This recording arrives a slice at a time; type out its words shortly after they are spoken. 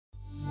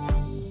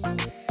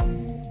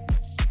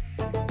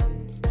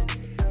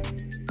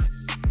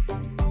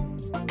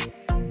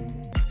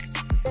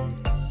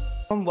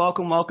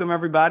Welcome,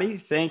 everybody.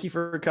 Thank you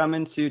for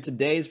coming to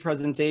today's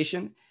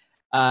presentation.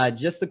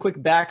 Just a quick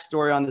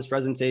backstory on this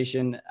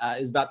presentation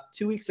is about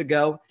 2 weeks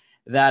ago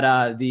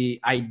that the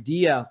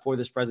idea for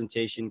this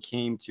presentation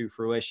came to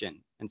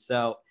fruition. And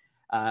so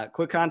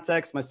quick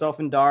context, myself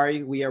and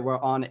Dari, we're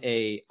on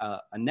a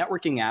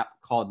networking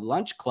app called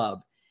Lunch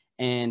Club.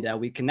 And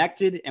we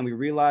connected and we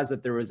realized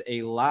that there was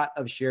a lot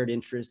of shared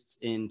interests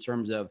in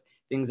terms of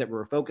things that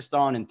we're focused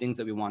on and things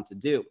that we want to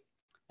do.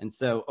 And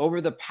so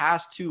over the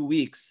past 2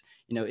 weeks,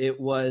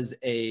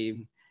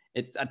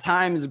 it's at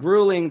times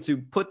grueling to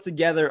put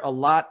together a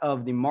lot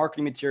of the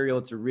marketing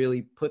material to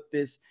really put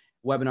this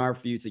webinar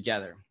for you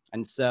together.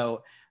 And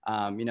so,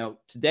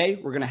 today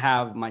we're going to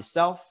have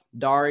myself,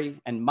 Dari,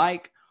 and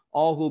Mike,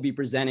 all who will be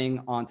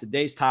presenting on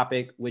today's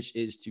topic, which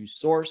is to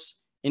source,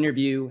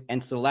 interview,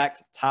 and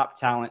select top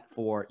talent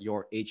for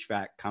your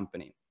HVAC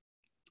company.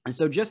 And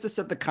so just to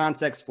set the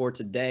context for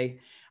today,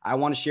 I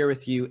want to share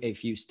with you a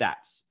few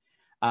stats.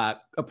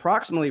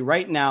 Approximately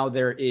right now,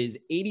 there is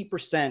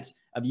 80%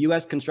 of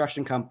U.S.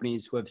 construction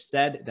companies who have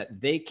said that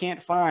they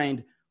can't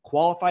find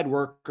qualified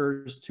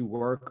workers to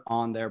work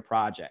on their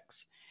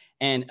projects.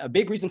 And a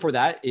big reason for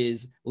that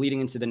is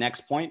leading into the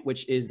next point,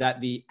 which is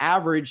that the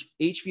average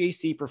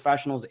HVAC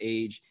professional's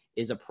age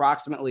is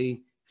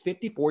approximately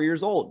 54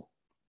 years old.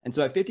 And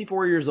so at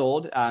 54 years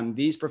old,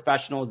 these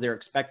professionals, they're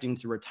expecting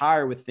to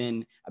retire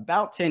within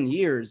about 10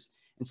 years.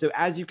 And so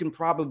as you can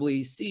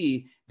probably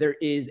see, there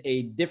is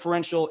a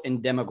differential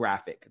in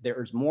demographic.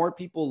 There's more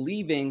people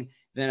leaving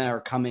than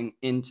are coming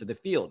into the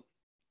field.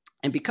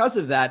 And because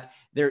of that,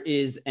 there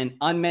is an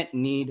unmet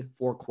need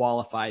for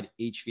qualified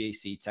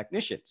HVAC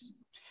technicians.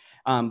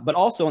 But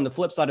also on the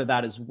flip side of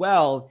that as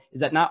well, is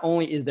that not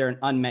only is there an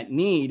unmet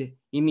need,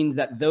 it means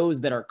that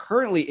those that are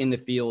currently in the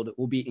field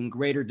will be in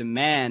greater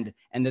demand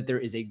and that there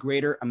is a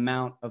greater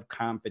amount of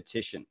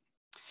competition.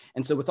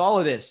 And so with all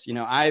of this,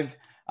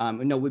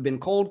 we've been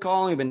cold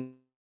calling, we've been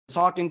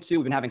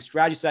we've been having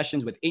strategy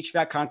sessions with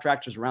HVAC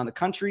contractors around the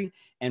country.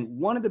 And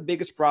one of the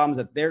biggest problems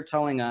that they're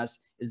telling us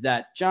is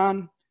that,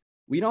 John,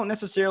 we don't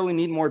necessarily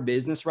need more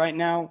business right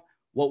now.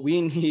 What we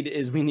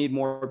need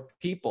more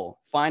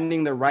people,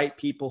 finding the right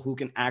people who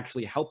can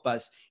actually help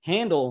us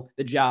handle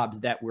the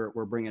jobs that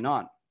we're bringing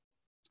on.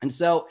 And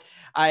so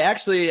I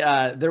actually,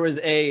 there was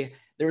a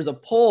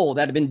poll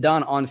that had been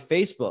done on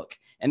Facebook.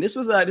 And this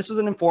was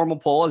an informal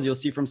poll, as you'll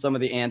see from some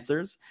of the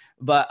answers.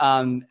 But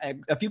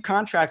a few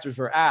contractors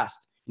were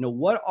asked,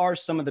 what are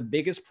some of the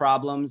biggest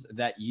problems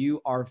that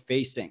you are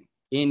facing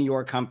in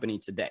your company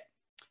today?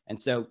 And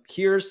so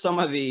here's some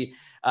of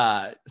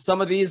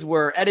these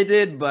were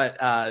edited,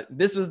 but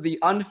this was the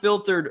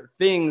unfiltered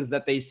things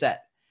that they said.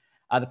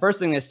 The first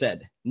thing they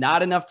said,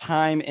 not enough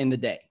time in the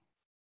day.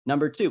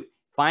 Number 2,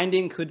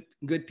 finding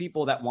good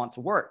people that want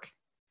to work.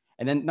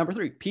 And then number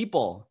 3,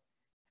 people,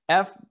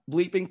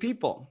 bleeping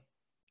people.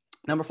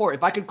 Number 4,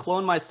 if I could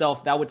clone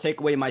myself, that would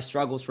take away my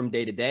struggles from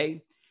day to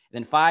day.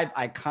 Then 5,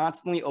 I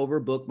constantly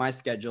overbook my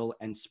schedule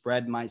and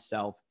spread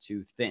myself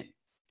too thin.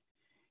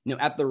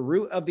 At the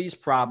root of these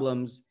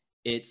problems,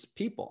 it's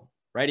people,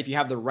 right? If you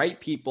have the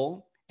right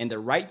people in the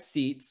right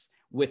seats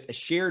with a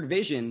shared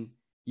vision,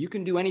 you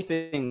can do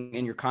anything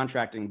in your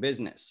contracting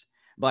business.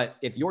 But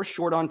if you're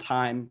short on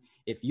time,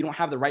 if you don't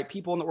have the right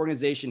people in the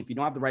organization, if you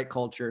don't have the right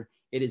culture,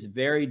 it is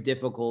very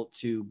difficult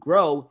to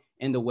grow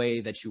in the way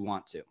that you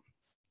want to.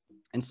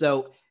 And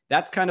so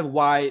that's kind of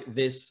why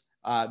this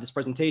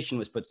presentation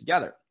was put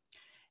together.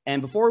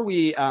 And before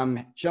we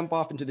jump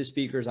off into the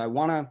speakers, I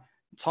want to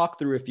talk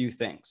through a few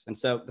things. And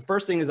so the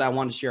first thing is I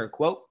want to share a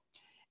quote.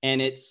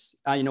 And it's,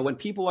 when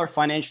people are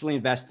financially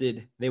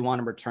invested, they want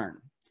to return.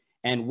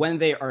 And when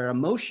they are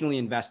emotionally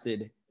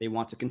invested, they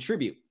want to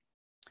contribute.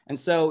 And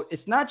so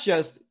it's not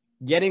just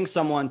getting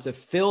someone to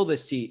fill the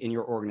seat in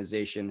your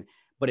organization,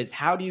 but it's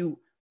how do you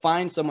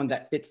find someone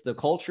that fits the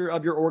culture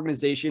of your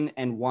organization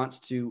and wants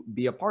to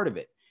be a part of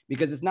it?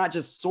 Because it's not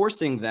just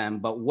sourcing them,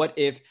 but what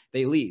if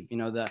they leave?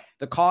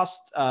 The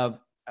cost of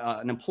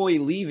an employee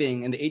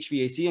leaving in the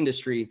HVAC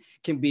industry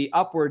can be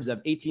upwards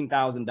of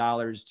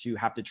 $18,000 to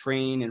have to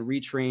train and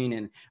retrain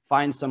and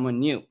find someone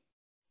new.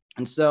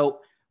 And so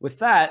with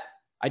that,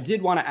 I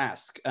did want to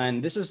ask,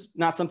 and this is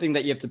not something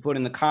that you have to put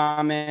in the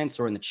comments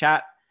or in the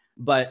chat,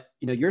 but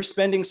you're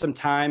spending some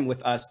time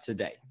with us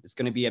today. It's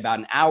going to be about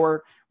an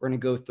hour. We're going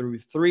to go through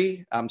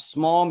 3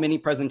 small mini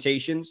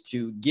presentations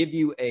to give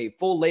you a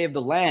full lay of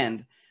the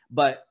land.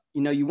 But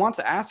you want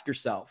to ask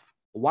yourself,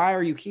 why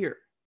are you here?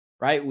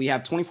 Right? We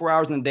have 24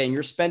 hours in a day and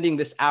you're spending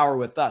this hour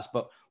with us,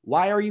 but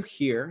why are you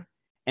here?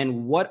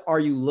 And what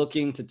are you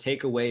looking to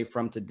take away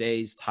from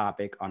today's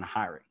topic on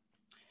hiring?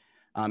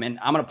 And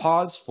I'm going to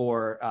pause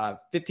for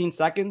 15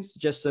 seconds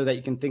just so that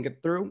you can think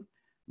it through.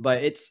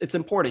 But it's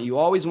important. You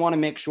always want to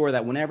make sure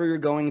that whenever you're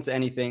going into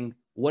anything,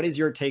 what is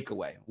your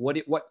takeaway?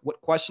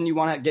 What question do you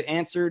want to get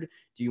answered?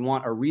 Do you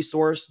want a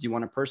resource? Do you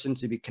want a person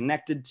to be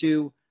connected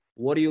to?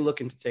 What are you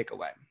looking to take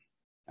away?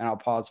 And I'll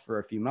pause for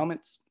a few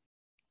moments.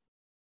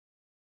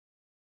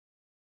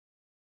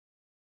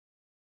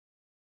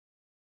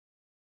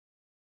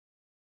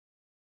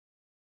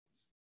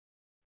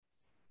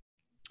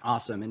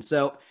 Awesome. And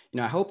so,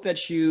 I hope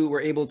that you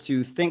were able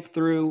to think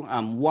through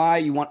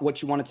what you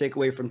want to take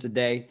away from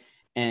today,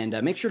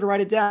 and make sure to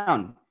write it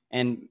down.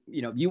 And,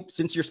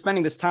 since you're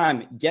spending this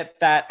time, get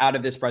that out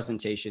of this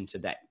presentation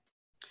today.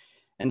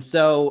 And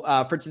so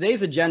for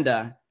today's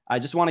agenda, I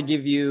just want to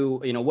give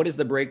you, what is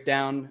the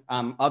breakdown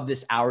of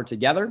this hour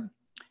together.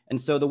 And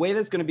so the way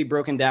that's going to be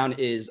broken down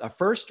is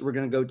first, we're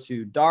going to go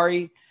to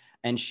Dari,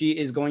 and she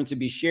is going to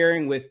be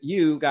sharing with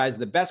you guys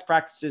the best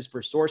practices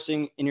for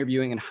sourcing,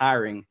 interviewing, and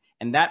hiring.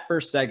 And that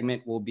first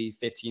segment will be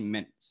 15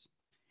 minutes.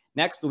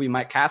 Next will be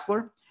Mike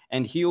Kassler,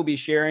 and he will be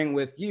sharing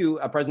with you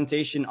a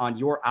presentation on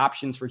your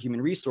options for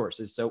human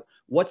resources. So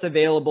what's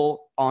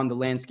available on the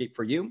landscape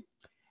for you.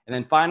 And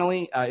then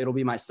finally, it'll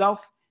be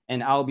myself,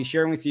 and I'll be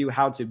sharing with you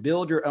how to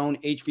build your own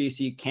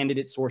HVAC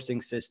candidate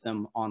sourcing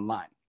system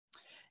online.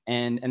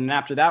 And then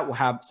after that, we'll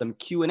have some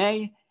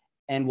Q&A,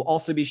 and we'll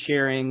also be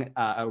sharing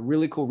a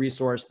really cool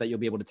resource that you'll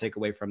be able to take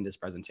away from this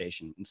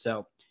presentation. And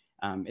so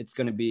it's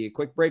going to be a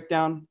quick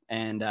breakdown,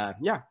 and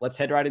yeah, let's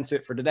head right into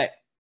it for today.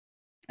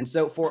 And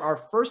so for our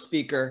first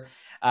speaker,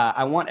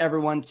 I want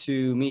everyone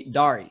to meet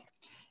Dari.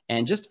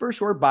 And just for a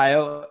short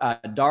bio,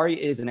 Dari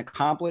is an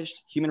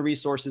accomplished human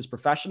resources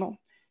professional.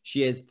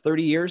 She has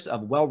 30 years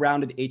of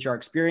well-rounded HR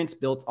experience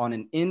built on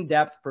an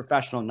in-depth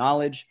professional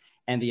knowledge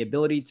and the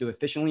ability to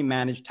efficiently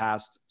manage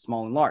tasks,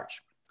 small and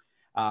large.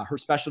 Her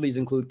specialties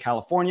include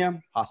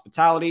California,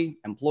 hospitality,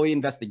 employee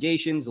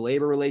investigations,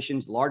 labor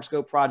relations,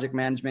 large-scope project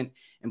management,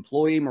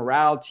 employee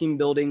morale, team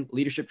building,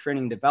 leadership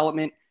training and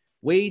development,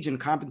 wage and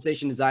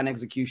compensation design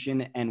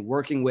execution, and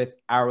working with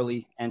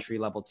hourly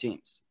entry-level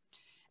teams.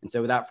 And so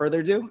without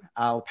further ado,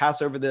 I'll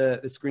pass over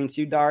the screen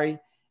to you, Dari,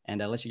 and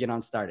let you get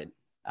on started.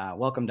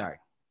 Welcome, Dari.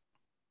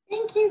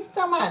 Thank you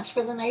so much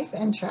for the nice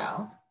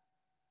intro.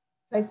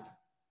 I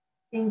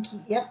think,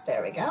 yep,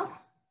 there we go.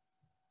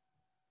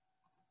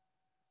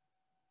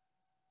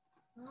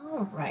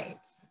 All right.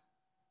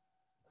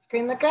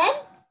 Screen look good?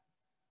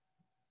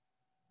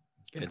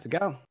 Good to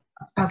go.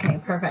 Okay,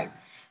 perfect.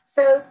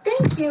 So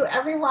thank you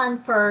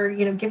everyone for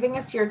giving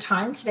us your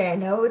time today. I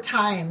know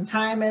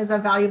time is a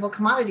valuable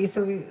commodity,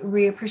 so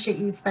we appreciate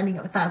you spending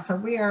it with us. So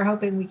we are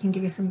hoping we can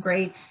give you some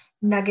great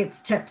nuggets,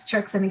 tips,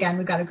 tricks, and again,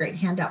 we've got a great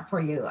handout for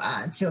you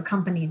to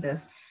accompany this.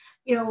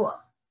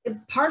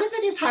 Part of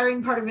it is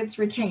hiring, part of it's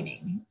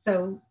retaining.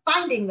 So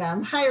finding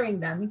them,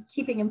 hiring them,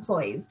 keeping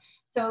employees.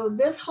 So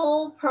this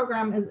whole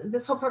program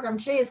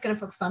today is going to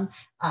focus on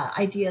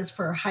ideas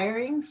for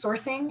hiring,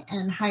 sourcing,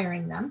 and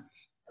hiring them.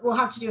 We'll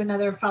have to do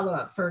another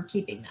follow-up for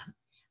keeping them.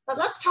 But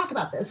let's talk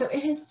about this. So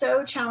it is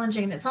so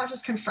challenging, and it's not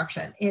just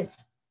construction. It's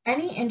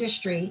any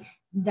industry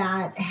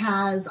that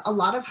has a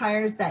lot of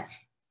hires that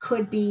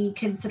could be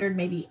considered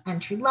maybe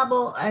entry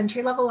level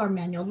or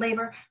manual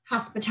labor,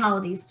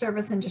 hospitality,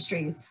 service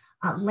industries,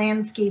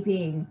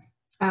 landscaping,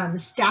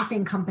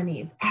 staffing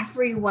companies.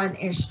 Everyone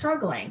is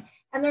struggling.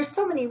 And there's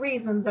so many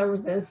reasons over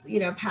this,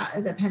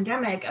 the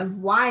pandemic of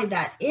why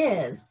that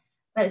is.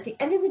 But at the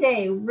end of the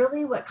day,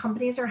 really what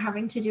companies are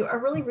having to do are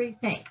really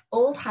rethink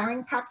old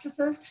hiring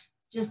practices,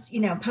 just,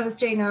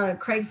 posting a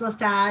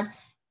Craigslist ad,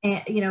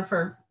 and,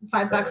 for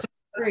 $5 or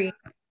free.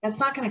 That's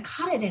not going to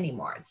cut it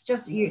anymore. It's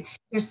just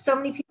there's so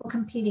many people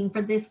competing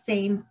for this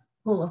same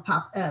pool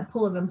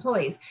of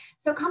employees.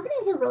 So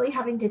companies are really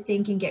having to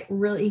think and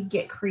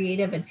get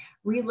creative and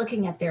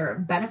re-looking at their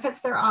benefits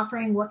they're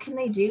offering. What can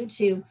they do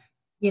to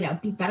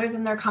be better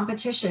than their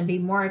competition, be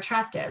more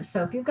attractive?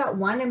 So if you've got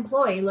one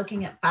employee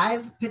looking at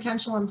 5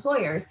 potential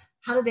employers,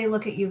 how do they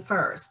look at you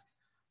first?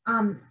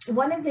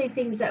 One of the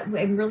things that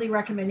I'm really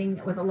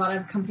recommending with a lot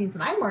of companies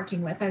that I'm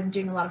working with, I'm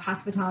doing a lot of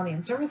hospitality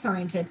and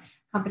service-oriented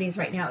companies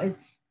right now, is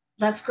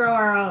let's grow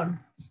our own.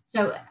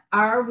 So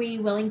are we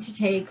willing to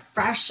take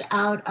fresh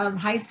out of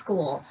high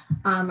school,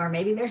 or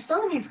maybe they're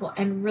still in high school,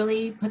 and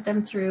really put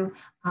them through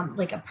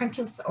like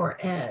apprentice or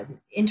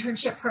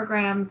internship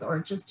programs, or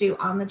just do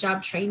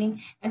on-the-job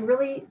training and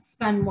really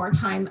spend more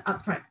time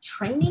upfront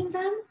training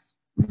them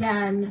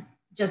than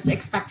just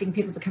expecting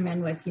people to come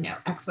in with,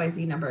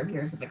 XYZ number of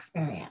years of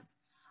experience.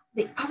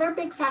 The other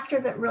big factor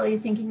that really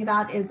thinking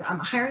about is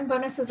hiring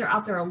bonuses are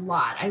out there a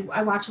lot.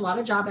 I watch a lot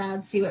of job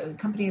ads, see what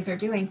companies are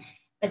doing,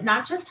 but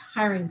not just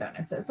hiring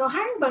bonuses. So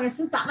hiring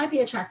bonuses, that might be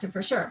attractive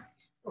for sure,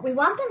 but we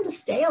want them to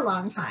stay a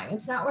long time.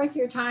 It's not worth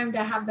your time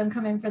to have them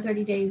come in for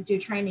 30 days, do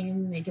training,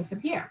 and then they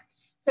disappear.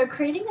 So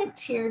creating a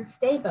tiered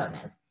stay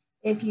bonus.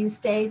 If you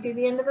stay through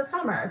the end of the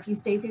summer, if you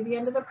stay through the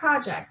end of the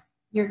project,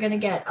 you're gonna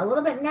get a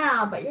little bit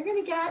now, but you're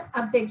gonna get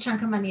a big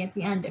chunk of money at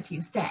the end if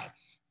you stay.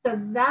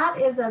 So that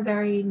is a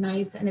very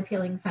nice and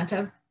appealing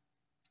incentive.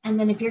 And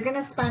then if you're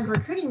gonna spend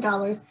recruiting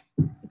dollars,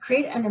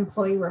 create an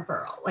employee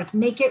referral, like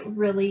make it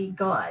really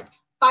good.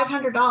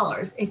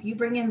 $500 if you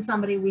bring in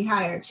somebody we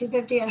hire,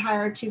 $250 at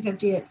hire,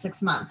 $250 at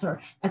 6 months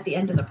or at the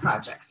end of the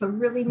project. So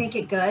really make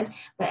it good,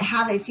 but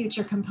have a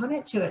future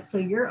component to it so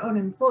your own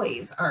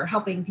employees are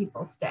helping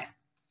people stay.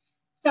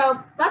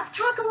 So let's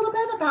talk a little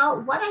bit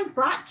about what I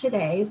brought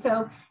today.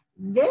 So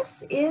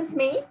this is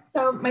me.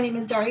 So my name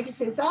is Dari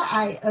D'Souza.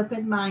 I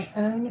opened my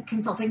own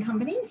consulting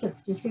company, so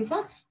it's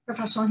D'Souza.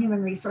 professional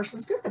human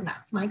resources group, and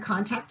that's my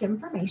contact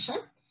information.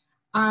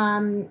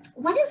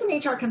 What is an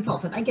HR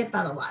consultant? I get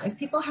that a lot. If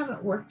people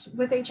haven't worked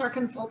with HR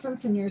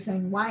consultants and you're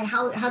saying, why,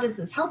 how does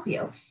this help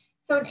you?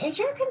 So an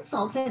HR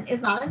consultant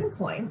is not an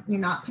employee. You're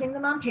not putting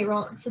them on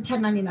payroll. It's a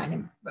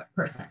 1099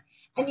 person.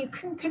 And you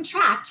can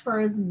contract for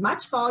as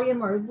much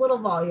volume or as little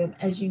volume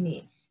as you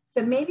need.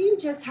 So maybe you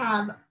just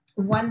have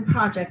one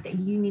project that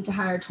you need to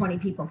hire 20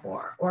 people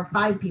for, or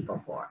 5 people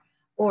for,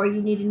 or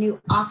you need a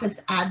new office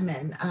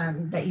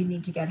admin that you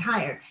need to get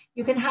hired.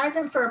 You can hire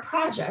them for a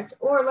project,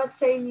 or let's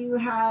say you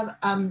have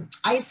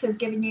ICE has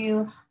given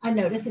you a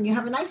notice and you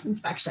have an ICE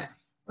inspection.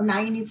 Well, now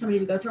you need somebody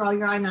to go through all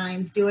your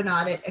I-9s, do an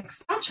audit,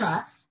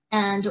 etc.,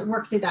 and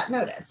work through that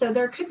notice. So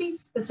there could be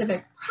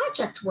specific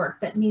project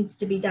work that needs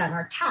to be done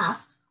or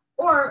tasks,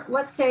 or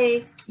let's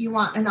say you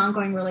want an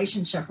ongoing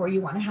relationship or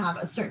you want to have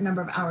a certain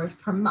number of hours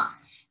per month.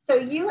 So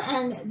you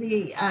and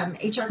the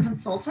HR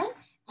consultant,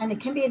 and it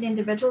can be an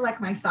individual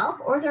like myself,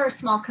 or there are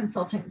small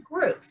consultant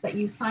groups that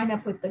you sign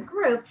up with the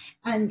group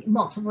and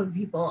multiple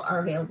people are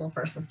available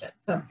for assistance.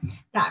 So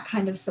that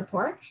kind of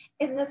support.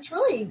 And that's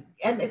really,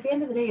 and at the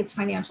end of the day, it's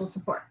financial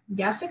support.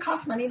 Yes, it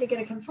costs money to get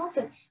a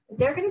consultant, but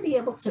they're going to be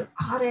able to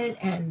audit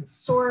and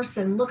source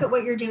and look at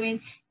what you're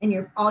doing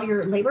and all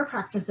your labor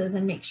practices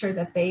and make sure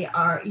that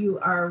you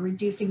are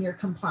reducing your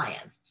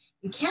compliance.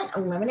 You can't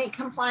eliminate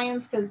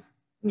compliance because,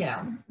 you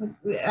know,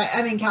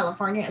 I'm in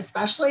California,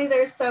 especially,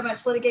 there's so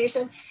much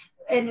litigation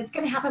and it's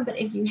going to happen. But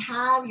if you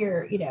have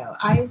your,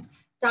 I's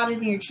dotted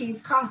and your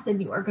T's crossed,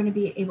 then you are going to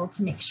be able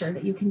to make sure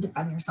that you can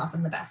defend yourself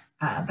in the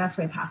best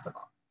way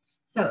possible.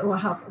 So it will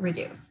help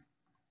reduce.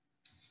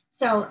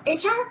 So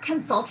HR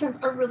consultants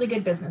are really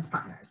good business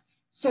partners.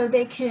 So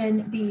they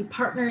can be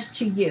partners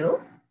to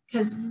you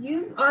because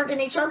you aren't an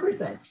HR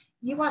person.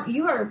 You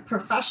are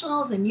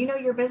professionals and you know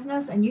your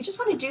business and you just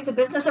want to do the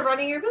business of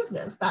running your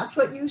business. That's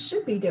what you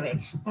should be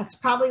doing. That's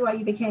probably why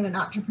you became an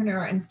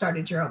entrepreneur and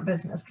started your own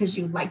business, because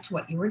you liked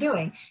what you were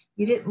doing.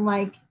 You didn't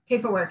like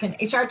paperwork and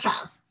HR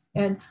tasks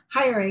and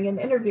hiring and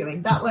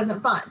interviewing. That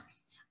wasn't fun.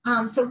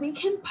 So we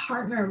can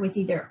partner with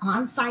either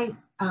on-site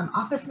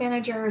office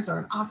managers or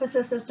an office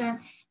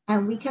assistant,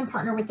 and we can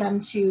partner with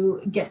them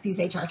to get these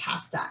HR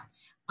tasks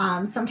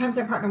done. Sometimes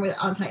I partner with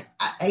on-site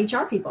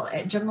HR people,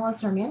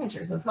 journalists or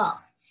managers as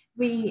well.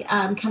 We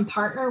can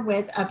partner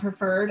with a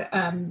preferred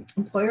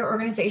employer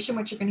organization,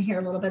 which you're going to hear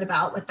a little bit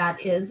about what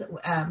that is,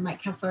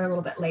 Mike Kessler, a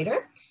little bit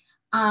later.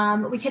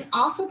 We can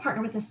also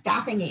partner with a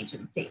staffing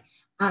agency.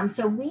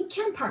 So we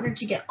can partner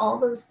to get all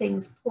those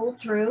things pulled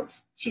through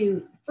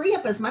to free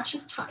up as much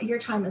of your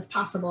time as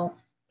possible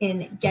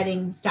in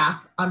getting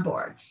staff on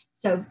board.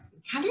 So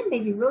kind of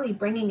maybe really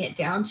bringing it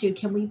down to,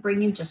 can we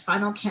bring you just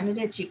final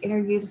candidates? You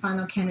interview the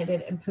final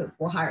candidate and poof,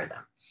 we'll hire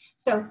them.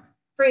 So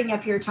freeing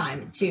up your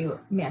time to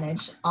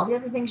manage all the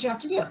other things you have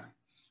to do.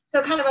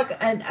 So kind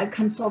of a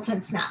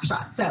consultant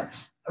snapshot. So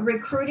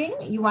recruiting,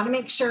 you want to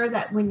make sure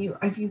that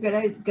if you're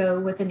going to go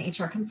with an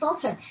HR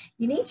consultant,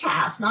 you need to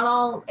ask. Not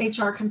all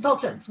HR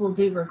consultants will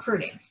do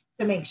recruiting.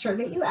 So make sure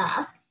that you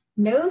ask,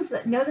 know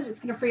that it's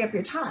going to free up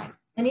your time.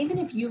 And even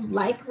if you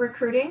like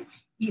recruiting,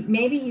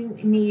 maybe you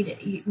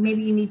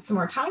need some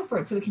more time for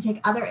it, so we can take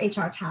other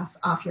HR tasks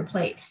off your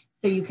plate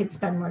so you could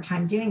spend more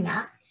time doing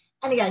that.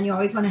 And again, you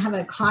always want to have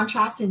a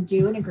contract and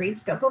do an agreed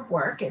scope of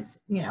work. It's,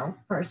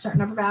 for a certain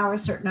number of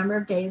hours, certain number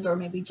of days, or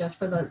maybe just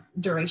for the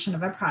duration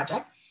of a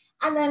project.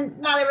 And then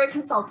not every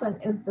consultant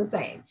is the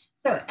same.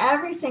 So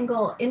every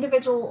single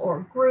individual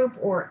or group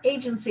or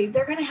agency,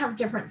 they're going to have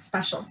different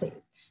specialties.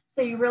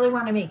 So you really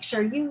want to make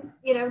sure you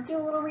do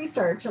a little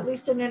research, at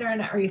least an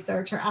internet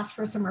research, or ask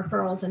for some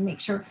referrals and make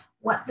sure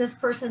what this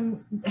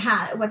person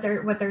had, what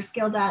they're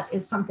skilled at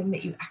is something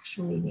that you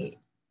actually need.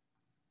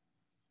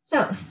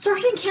 So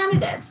sourcing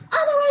candidates,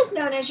 otherwise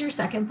known as your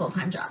second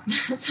full-time job.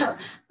 So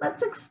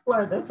let's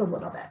explore this a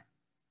little bit.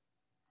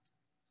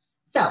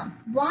 So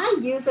why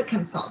use a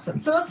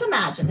consultant? So let's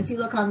imagine if you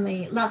look on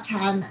the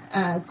left-hand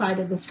side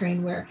of the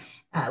screen where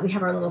we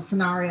have our little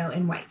scenario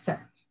in white. So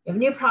you have a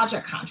new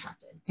project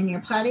contracted and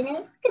you're planning it.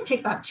 It could take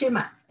about 2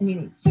 months and you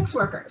need 6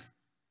 workers.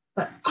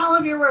 But all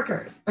of your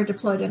workers are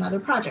deployed in other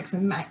projects.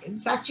 And in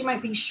fact, you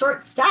might be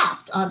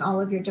short-staffed on all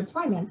of your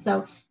deployments.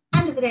 So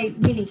end of the day,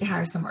 you need to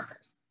hire some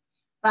workers.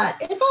 But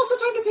it's also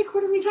time to pay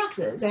quarterly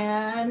taxes,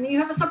 and you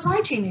have a supply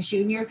chain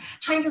issue, and you're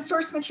trying to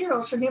source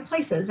materials from new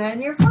places,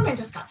 and your foreman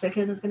just got sick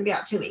and is going to be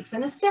out 2 weeks,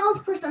 and a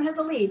salesperson has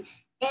a lead,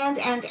 and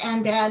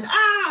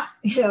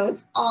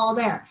it's all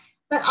there.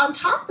 But on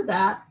top of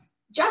that,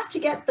 just to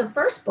get the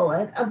first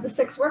bullet of the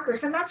 6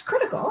 workers, and that's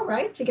critical,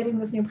 right, to getting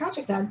this new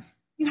project done,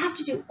 you have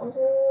to do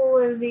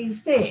all of these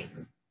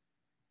things.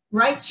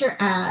 Write your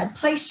ad,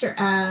 place your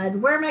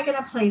ad, where am I going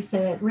to place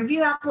it,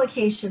 review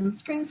applications,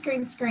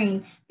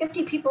 screen.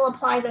 50 people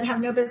apply that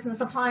have no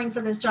business applying for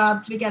this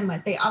job to begin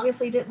with. They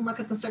obviously didn't look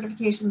at the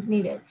certifications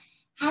needed.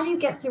 How do you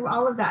get through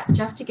all of that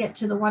just to get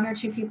to the 1 or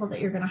 2 people that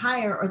you're going to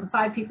hire, or the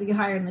 5 people you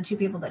hire and the 2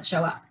 people that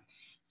show up?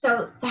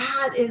 So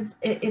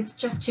it's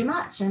just too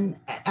much. And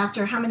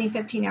after how many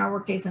 15-hour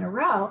workdays in a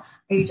row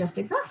are you just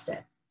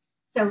exhausted?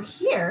 So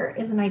here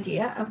is an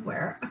idea of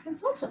where a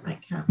consultant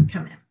might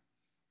come in.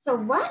 So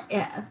what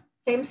if,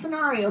 same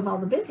scenario of all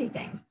the busy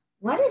things,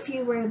 what if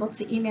you were able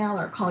to email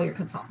or call your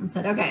consultant and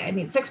said, okay, I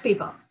need 6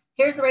 people.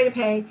 Here's the rate of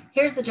pay.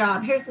 Here's the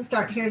job. Here's the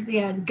start. Here's the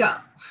end. Go.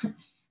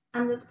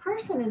 And this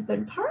person has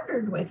been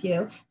partnered with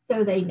you.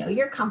 So they know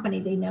your company.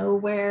 They know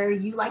where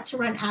you like to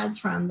run ads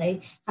from.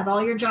 They have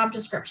all your job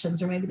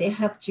descriptions, or maybe they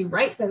helped you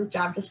write those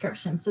job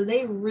descriptions. So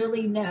they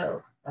really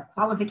know the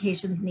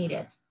qualifications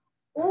needed.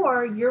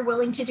 Or you're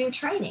willing to do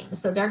training.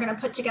 So they're going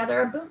to put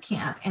together a boot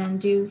camp and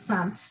do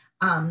some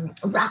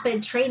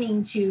rapid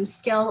training to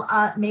skill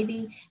up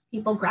maybe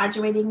people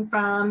graduating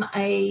from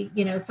a,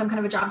 some kind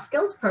of a job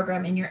skills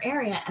program in your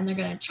area, and they're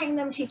going to train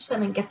them, teach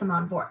them, and get them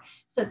on board.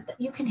 So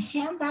you can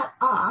hand that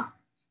off.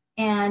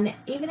 And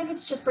even if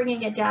it's just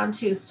bringing it down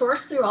to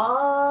source through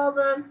all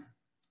the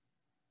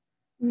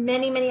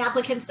many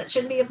applicants that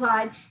shouldn't be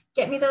applied,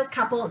 get me those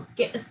couple,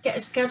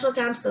 schedule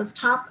down to those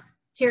top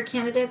tier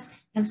candidates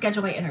and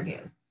schedule my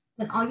interviews.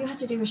 Then all you have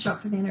to do is show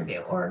up for the interview,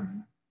 or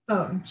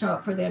phone, show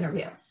up for the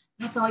interview.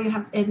 That's all you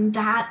have, and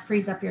that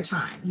frees up your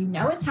time. You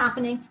know it's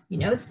happening, you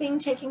know it's being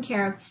taken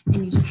care of,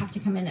 and you just have to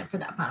come in for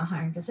that final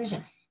hiring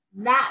decision.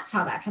 That's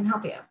how that can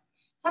help you.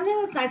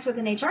 Something that's nice with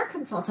an HR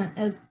consultant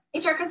is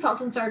HR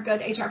consultants are good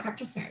HR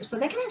practitioners. So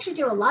they can actually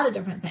do a lot of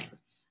different things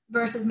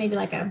versus maybe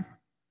like a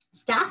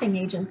staffing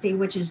agency,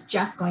 which is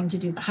just going to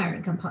do the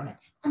hiring component.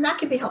 And that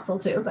can be helpful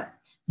too, but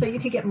so you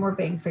could get more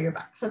bang for your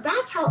buck. So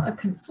that's how a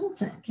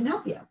consultant can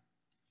help you.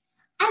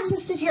 I've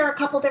listed here a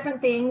couple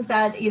different things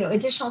that,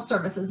 additional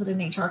services that an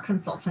HR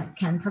consultant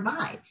can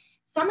provide.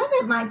 Some of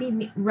it might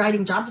be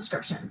writing job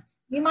descriptions.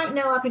 You might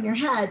know up in your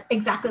head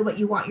exactly what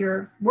you want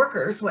your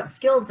workers, what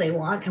skills they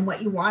want, and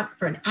what you want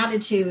for an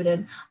attitude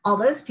and all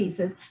those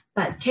pieces.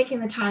 But taking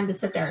the time to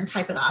sit there and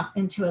type it up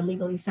into a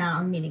legally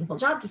sound, meaningful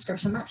job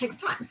description, that takes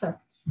time. So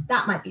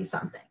that might be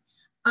something.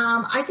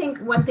 I think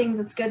one thing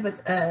that's good with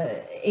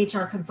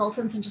HR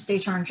consultants and just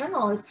HR in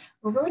general is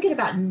we're really good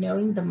about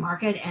knowing the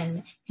market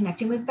and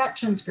connecting with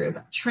veterans group,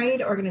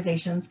 trade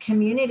organizations,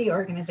 community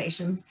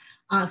organizations,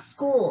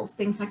 schools,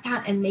 things like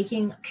that, and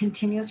making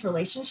continuous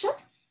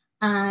relationships.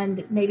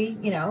 And maybe,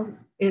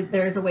 if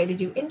there's a way to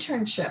do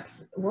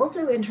internships, we'll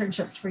do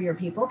internships for your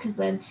people, because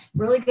then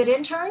really good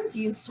interns,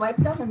 you swipe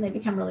them and they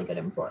become really good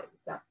employees.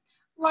 So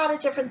a lot of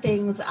different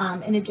things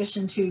in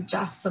addition to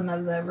just some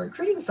of the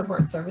recruiting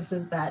support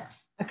services that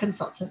a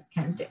consultant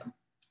can do.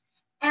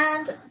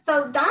 And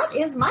so that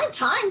is my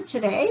time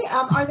today.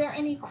 Are there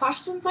any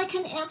questions I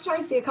can answer?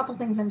 I see a couple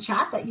things in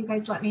chat, but you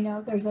guys let me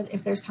know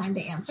if there's time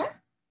to answer,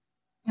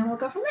 and we'll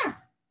go from there.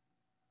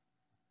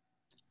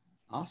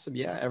 Awesome.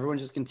 Yeah, everyone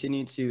just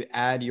continue to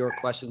add your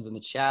questions in the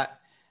chat.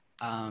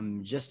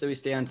 Just so we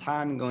stay on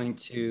time, I'm going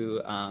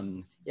to,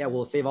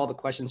 we'll save all the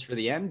questions for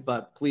the end,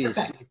 but please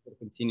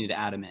continue to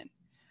add them in.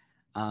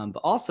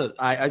 But also,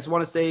 I just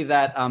want to say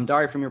that,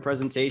 Dari, from your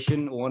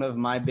presentation, one of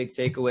my big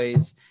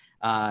takeaways,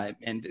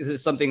 and this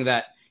is something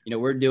that,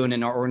 we're doing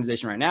in our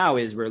organization right now,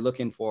 is we're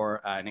looking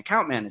for an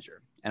account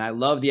manager. And I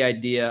love the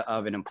idea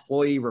of an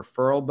employee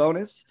referral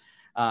bonus.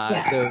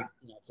 So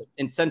to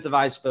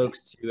incentivize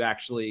folks to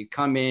actually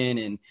come in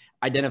and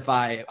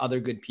identify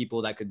other good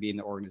people that could be in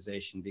the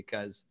organization,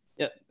 because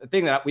the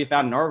thing that we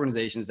found in our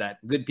organization is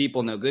that good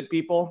people know good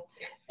people,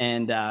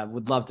 and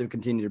would love to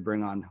continue to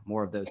bring on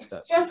more of those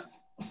folks. Just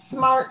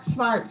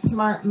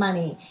smart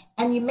money.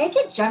 And you make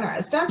it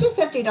generous. Don't do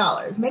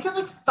 $50. Make it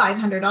like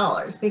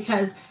 $500,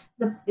 because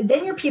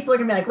then your people are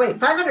going to be like, wait,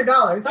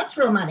 $500, that's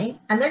real money.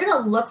 And they're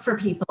going to look for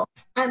people.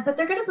 But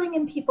they're going to bring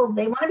in people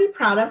they want to be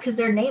proud of because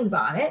their name's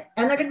on it,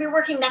 and they're going to be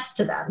working next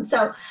to them.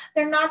 So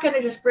they're not going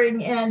to just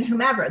bring in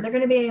whomever. They're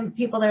going to be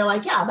people that are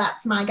like, yeah,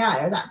 that's my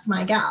guy or that's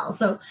my gal.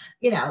 So,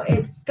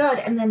 it's good.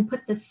 And then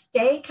put the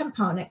stay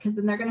component, because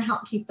then they're going to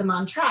help keep them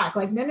on track.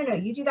 Like, no,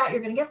 you do that,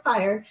 you're going to get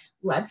fired.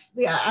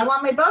 I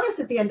want my bonus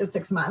at the end of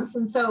 6 months.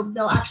 And so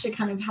they'll actually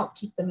kind of help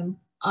keep them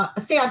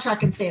stay on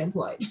track and stay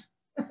employed.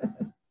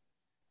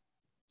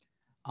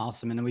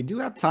 Awesome. And then we do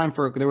have time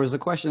there was a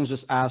question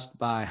just asked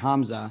by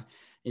Hamza.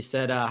 He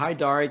said, hi,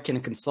 Dari, can a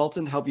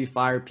consultant help you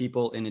fire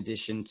people in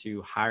addition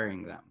to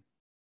hiring them?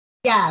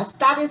 Yes,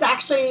 that's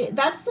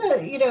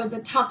the,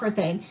 the tougher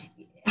thing.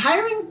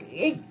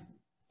 Hiring,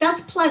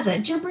 that's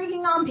pleasant. You're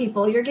bringing on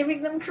people, you're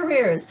giving them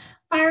careers.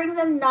 Firing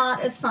them,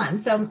 not as fun.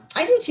 So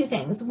I do 2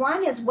 things.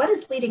 One is, what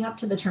is leading up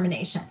to the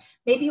termination?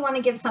 Maybe you want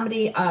to give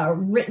somebody a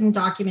written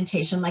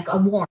documentation, like a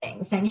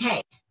warning saying,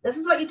 hey, this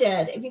is what you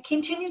did. If you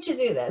continue to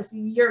do this,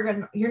 you're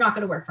not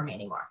going to work for me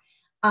anymore.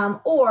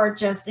 Or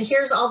just,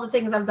 here's all the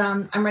things I've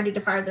done. I'm ready to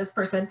fire this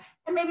person.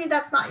 And maybe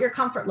that's not your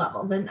comfort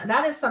level. Then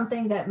that is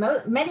something that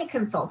many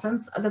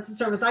consultants, that's a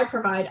service I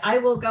provide. I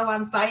will go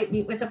on site,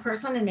 meet with the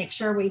person, and make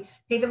sure we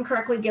pay them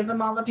correctly, give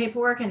them all the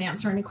paperwork, and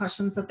answer any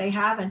questions that they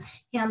have, and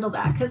handle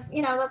that. Because,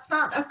 that's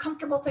not a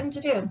comfortable thing to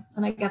do.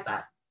 And I get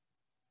that.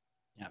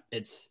 Yeah,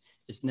 it's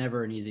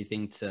never an easy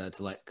thing to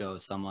let go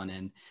of someone.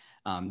 And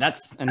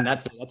that's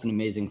an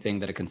amazing thing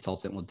that a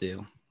consultant will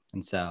do.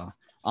 And so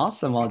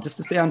Awesome. Well, just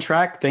to stay on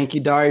track, thank you,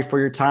 Dari, for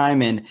your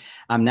time. And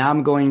now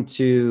I'm going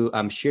to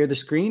share the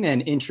screen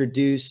and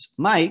introduce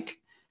Mike.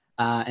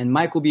 And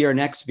Mike will be our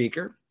next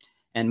speaker.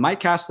 And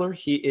Mike Kassler,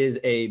 he is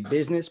a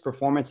business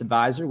performance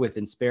advisor with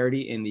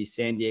Insperity in the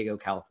San Diego,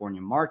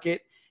 California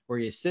market, where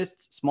he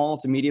assists small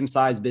to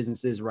medium-sized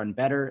businesses run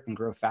better and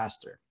grow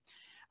faster.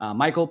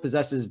 Michael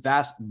possesses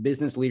vast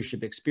business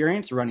leadership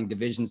experience running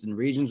divisions and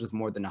regions with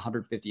more than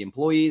 150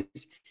 employees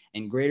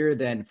and greater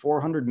than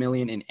 400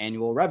 million in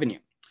annual revenue.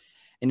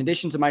 In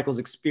addition to Michael's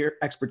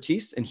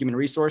expertise in human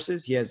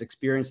resources, he has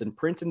experience in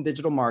print and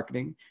digital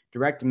marketing,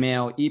 direct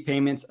mail,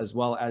 e-payments, as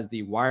well as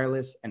the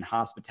wireless and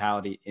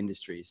hospitality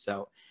industries.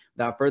 So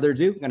without further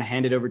ado, I'm going to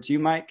hand it over to you,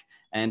 Mike,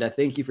 and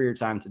thank you for your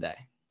time today.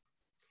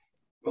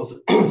 Well,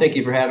 thank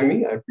you for having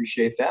me. I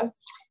appreciate that.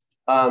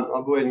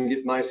 I'll go ahead and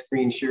get my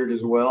screen shared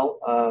as well.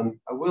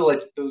 I will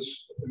let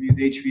those of you,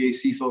 the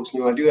HVAC folks,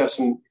 know I do have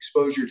some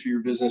exposure to your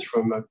business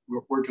from, I've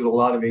worked with a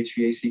lot of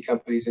HVAC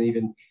companies and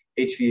even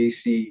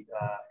HVAC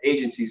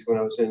agencies when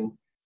I was in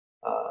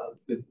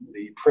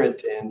the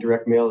print and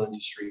direct mail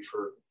industry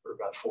for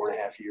about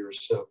 4.5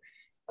 years. So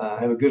I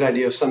have a good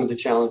idea of some of the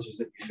challenges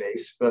that we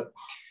face. But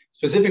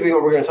specifically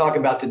what we're going to talk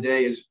about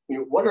today is,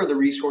 what are the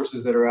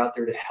resources that are out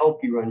there to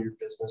help you run your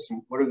business,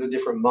 and what are the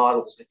different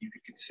models that you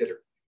could consider?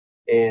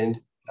 And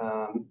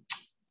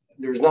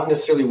there's not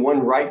necessarily one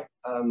right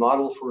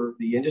model for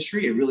the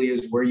industry. It really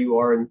is where you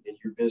are in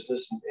your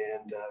business.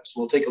 And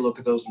so we'll take a look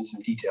at those in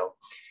some detail.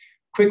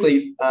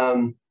 Quickly,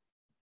 well,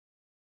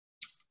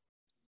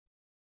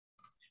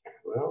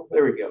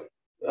 there we go.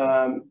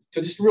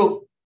 So just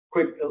real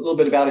quick, a little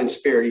bit about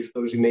Insperity for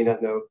those who may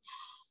not know.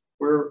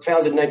 We're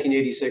founded in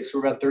 1986.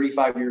 We're about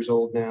 35 years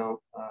old now.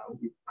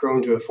 We've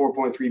grown to a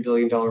 $4.3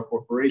 billion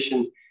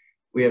corporation.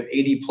 We have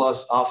 80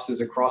 plus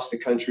offices across the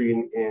country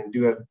and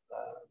do have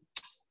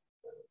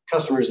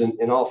customers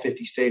in all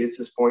 50 states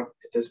at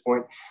this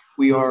point.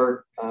 We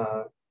are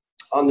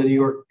on the New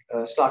York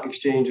Stock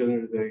Exchange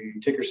under the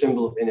ticker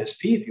symbol of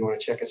NSP, if you want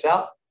to check us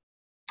out.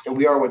 And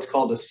we are what's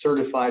called a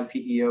certified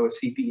PEO, a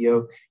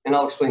CPEO, and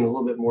I'll explain a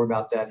little bit more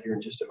about that here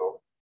in just a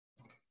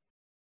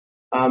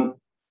moment.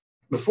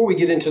 Before we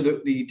get into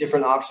the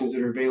different options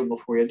that are available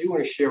for you, I do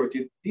want to share with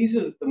you, these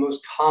are the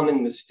most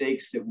common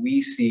mistakes that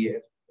we see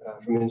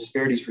from an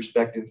Insperity's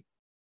perspective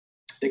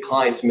that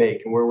clients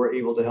make and where we're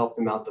able to help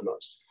them out the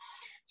most.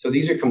 So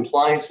these are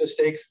compliance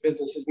mistakes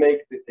businesses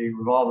make. They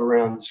revolve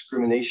around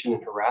discrimination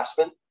and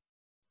harassment,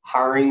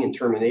 hiring and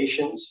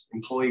terminations,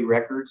 employee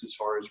records as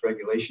far as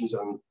regulations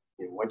on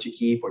what you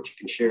keep, what you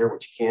can share,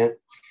 what you can't,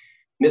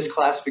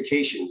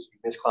 misclassifications. You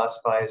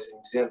misclassify as an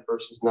exempt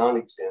versus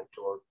non-exempt,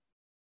 or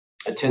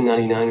a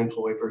 1099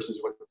 employee versus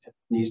what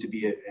needs to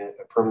be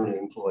a permanent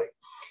employee.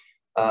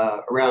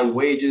 Around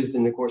wages,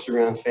 and of course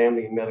around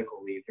family and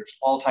medical leave. There's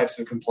all types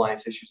of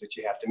compliance issues that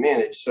you have to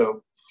manage.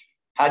 So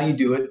how do you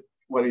do it?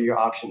 What are your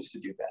options to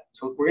do that?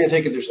 So we're going to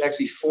take it. There's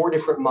actually 4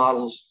 different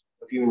models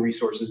of human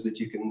resources that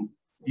you can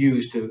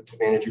use to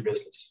manage your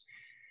business.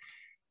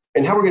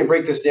 And how we're going to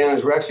break this down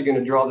is we're actually going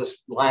to draw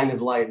this line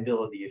of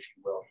liability, if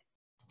you will.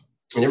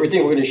 And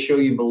everything we're going to show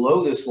you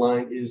below this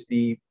line is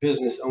the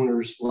business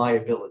owner's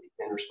liability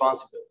and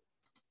responsibility.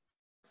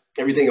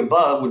 Everything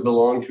above would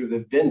belong to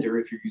the vendor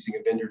if you're using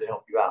a vendor to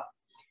help you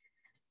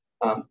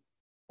out.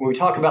 When we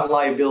talk about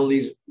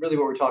liabilities, really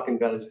what we're talking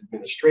about is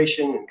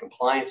administration and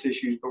compliance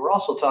issues, but we're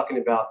also talking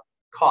about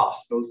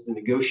cost, both the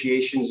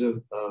negotiations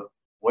of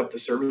what the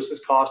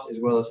services cost, as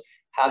well as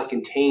how to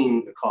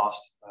contain the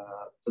cost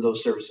for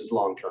those services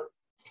long term.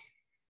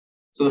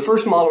 So the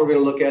first model we're going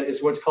to look at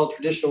is what's called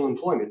traditional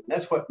employment. And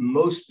that's what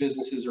most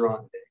businesses are on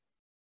today.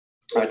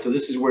 All right, so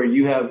this is where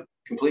you have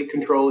complete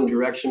control and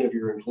direction of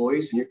your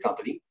employees and your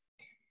company.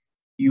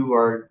 You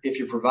are, if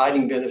you're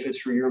providing benefits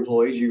for your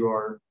employees, you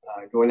are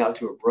going out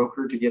to a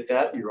broker to get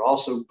that. You're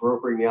also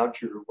brokering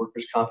out your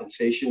workers'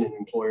 compensation and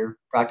employer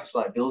practice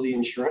liability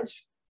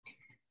insurance.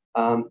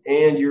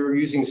 And you're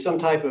using some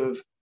type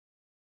of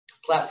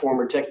platform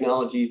or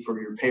technology for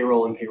your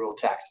payroll and payroll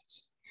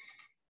taxes.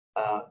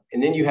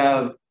 And then you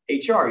have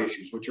HR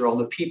issues, which are all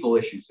the people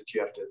issues that you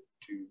have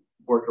to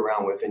work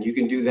around with. And you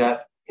can do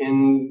that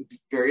in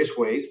various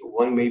ways, but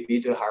one may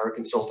be to hire a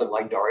consultant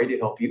like Dari to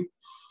help you.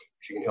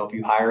 She can help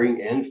you hiring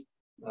and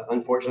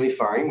unfortunately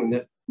firing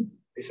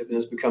if it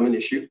does become an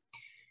issue.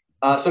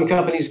 Some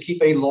companies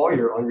keep a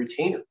lawyer on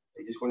retainer.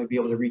 They just want to be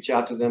able to reach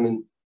out to them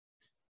and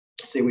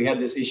say, we had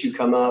this issue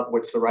come up.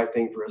 What's the right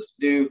thing for us to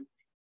do?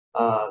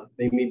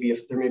 There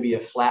may be a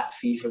flat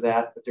fee for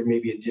that, but there may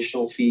be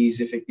additional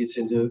fees if it gets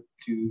into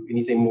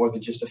anything more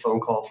than just a phone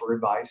call for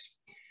advice.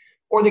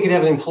 Or they could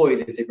have an employee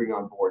that they bring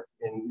on board.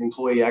 And the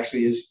employee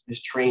actually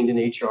is trained in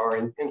HR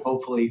and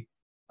hopefully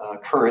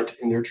current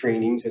in their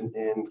trainings and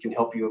can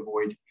help you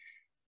avoid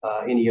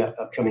any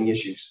upcoming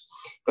issues.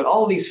 But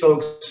all of these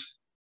folks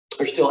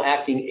are still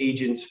acting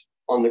agents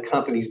on the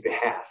company's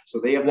behalf. So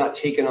they have not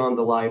taken on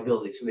the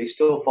liability. So they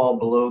still fall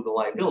below the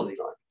liability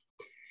line.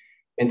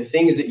 And the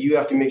things that you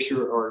have to make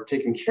sure are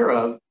taken care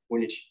of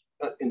when it's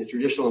in the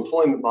traditional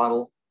employment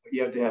model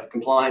you have to have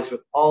compliance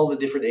with all the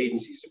different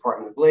agencies,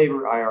 Department of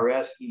Labor,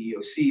 IRS,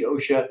 EEOC,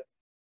 OSHA,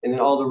 and then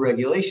all the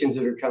regulations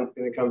that are going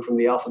to come from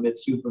the alphabet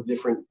soup of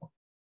different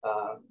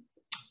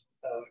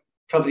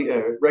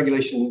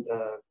regulation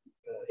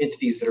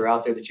entities that are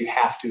out there that you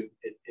have to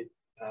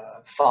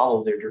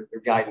follow their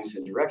guidance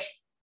and direction.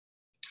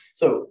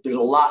 So there's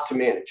a lot to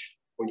manage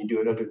when you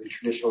do it under the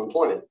traditional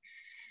employment.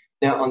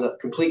 Now, on the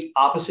complete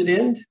opposite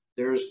end,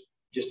 there's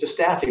just a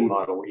staffing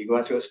model where you go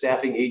out to a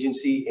staffing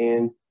agency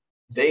and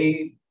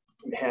they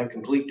have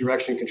complete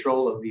direction and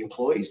control of the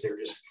employees. They're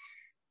just,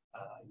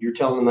 you're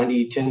telling them, I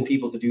need 10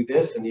 people to do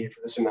this, I need it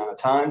for this amount of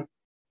time.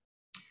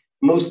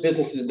 Most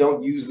businesses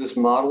don't use this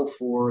model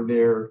for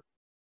their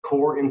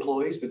core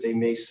employees, but they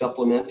may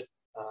supplement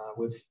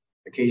with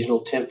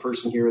occasional temp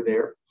person here or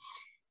there.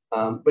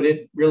 But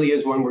it really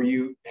is one where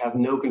you have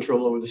no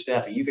control over the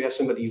staffing. You could have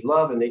somebody you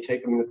love and they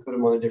take them and put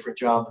them on a different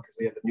job because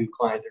they have a new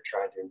client they're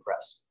trying to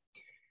impress.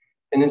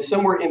 And then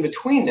somewhere in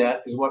between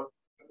that is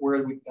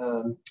where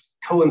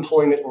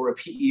co-employment or a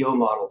PEO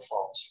model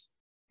falls.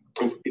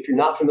 If you're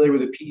not familiar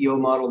with a PEO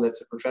model,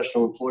 that's a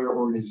professional employer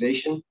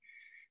organization,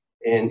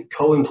 and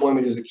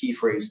co-employment is the key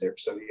phrase there.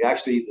 So you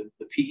actually,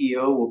 the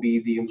PEO will be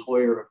the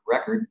employer of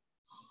record.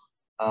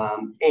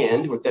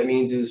 And what that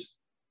means is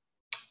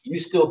you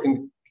still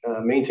can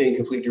maintain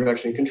complete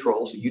direction and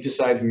control. So you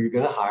decide who you're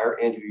going to hire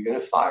and who you're going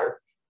to fire.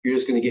 You're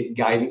just going to get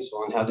guidance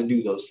on how to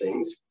do those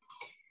things.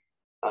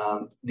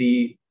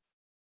 The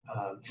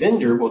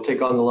vendor will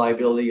take on the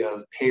liability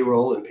of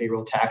payroll and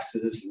payroll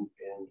taxes and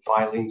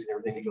filings and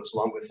everything that goes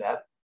along with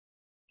that.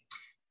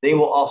 They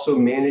will also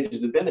manage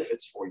the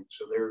benefits for you.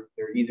 So they're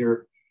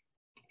either,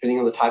 depending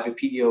on the type of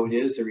PEO it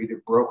is, they're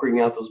either brokering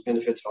out those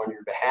benefits on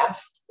your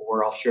behalf,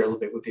 or I'll share a little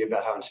bit with you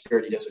about how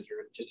Insperity does it here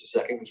in just a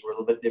second, because we're a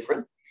little bit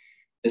different.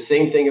 The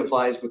same thing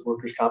applies with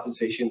workers'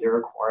 compensation. They're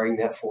acquiring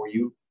that for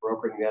you,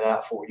 brokering that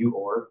out for you,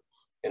 or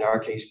in our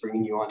case,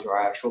 bringing you onto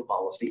our actual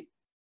policy.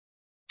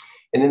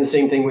 And then the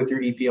same thing with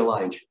your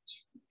EPLI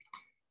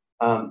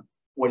insurance.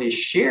 What is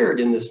shared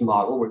in this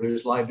model, where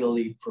there's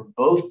liability for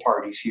both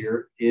parties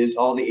here, is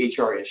all the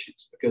HR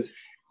issues, because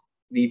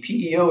the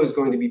PEO is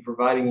going to be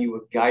providing you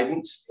with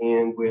guidance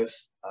and with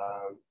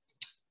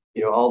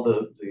all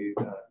the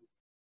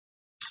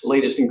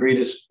latest and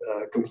greatest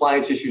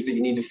compliance issues that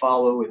you need to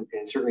follow,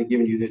 and certainly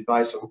giving you the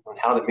advice on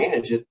how to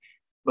manage it.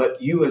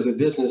 But you as a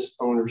business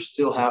owner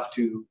still have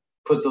to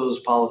put those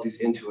policies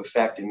into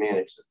effect and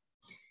manage them.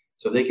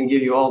 So they can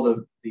give you all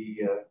the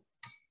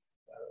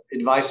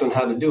advice on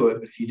how to do it,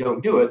 but if you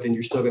don't do it, then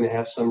you're still going to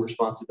have some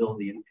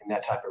responsibility in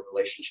that type of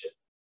relationship.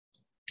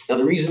 Now,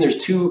 the reason there's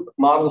two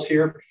models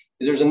here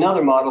is there's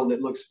another model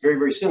that looks very,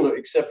 very similar,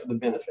 except for the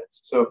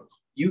benefits. So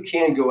you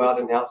can go out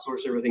and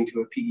outsource everything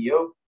to a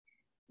PEO,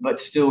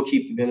 but still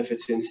keep the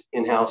benefits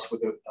in-house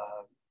with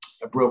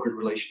a brokered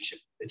relationship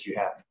that you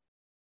have.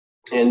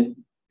 And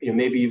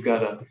maybe you've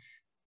got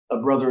a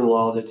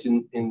brother-in-law that's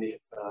in the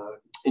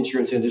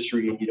insurance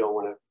industry, and you don't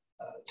want to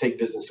take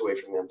business away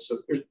from them. So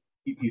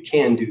you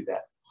can do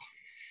that.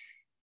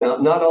 Now,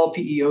 not all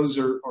PEOs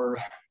are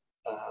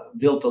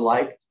built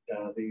alike.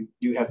 They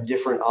do have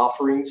different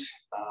offerings.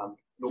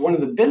 But one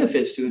of the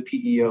benefits to the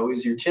PEO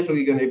is you're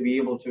typically going to be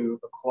able to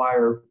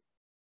acquire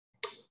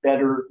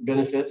better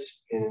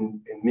benefits,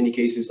 in many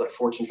cases like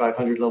Fortune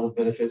 500 level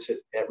benefits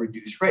at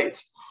reduced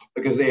rates,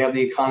 because they have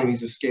the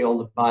economies of scale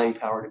and the buying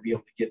power to be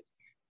able to get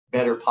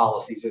better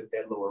policies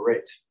at lower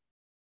rates.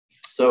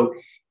 So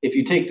if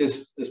you take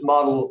this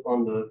model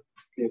on the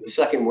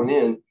second one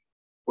in,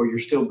 where you're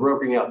still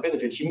brokering out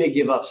benefits, you may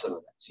give up some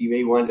of that. So you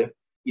may wind up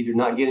either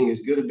not getting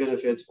as good of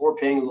benefits or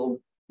paying a little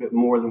bit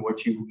more than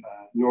what you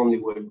normally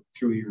would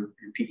through your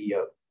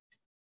PEO.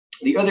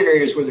 The other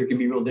areas where there can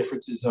be real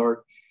differences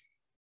are,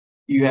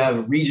 you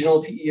have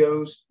regional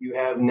PEOs, you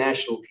have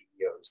national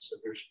PEOs. So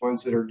there's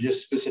ones that are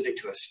just specific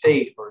to a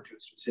state or to a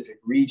specific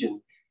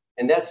region,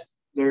 and that's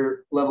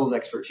their level of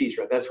expertise,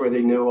 right? That's where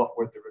they know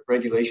what the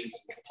regulations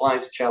and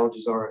compliance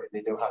challenges are, and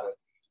they know how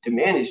to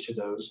manage to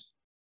those.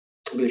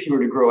 But if you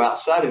were to grow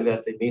outside of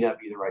that, they may not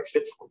be the right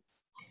fit for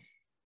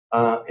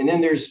you. And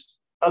then there's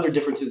other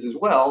differences as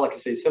well. Like I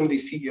say, some of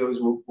these PEOs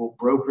will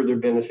broker their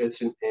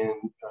benefits and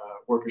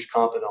workers'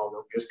 comp and all.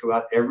 They'll just go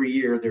out every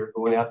year. They're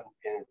going out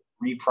and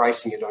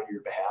repricing it on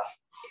your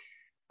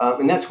behalf.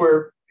 And that's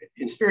where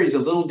Insperity is a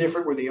little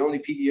different. We're the only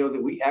PEO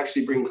that we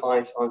actually bring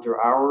clients onto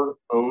our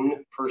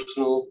own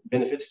personal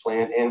benefits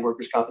plan and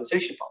workers'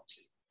 compensation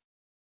policy.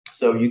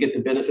 So you get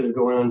the benefit of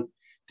going on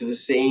to the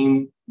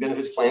same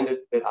benefits plan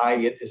that I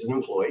get as an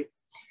employee.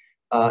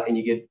 And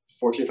you get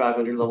Fortune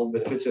 500 level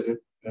benefits at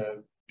a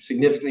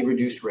significantly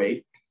reduced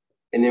rate.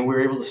 And then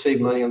we're able to save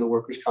money on the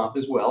workers' comp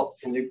as well.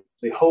 And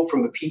the hope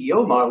from a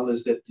PEO model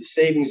is that the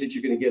savings that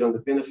you're going to get on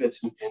the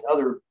benefits and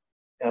other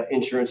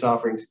insurance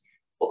offerings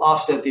will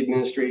offset the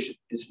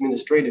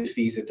administrative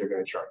fees that they're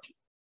going to charge you.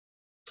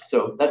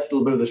 So that's a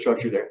little bit of the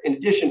structure there. In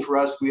addition, for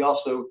us, we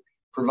also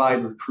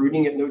provide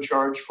recruiting at no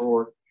charge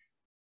for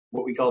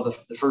what we call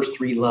the first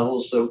three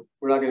levels. So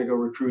we're not going to go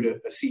recruit a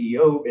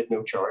CEO at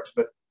no charge,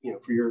 but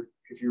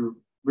if you're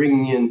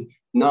bringing in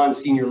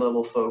non-senior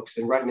level folks.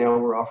 And right now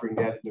we're offering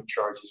that at no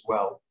charge as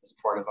well as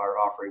part of our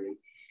offering. And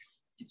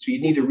so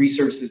you need to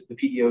research the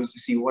PEOs to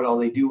see what all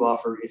they do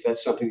offer if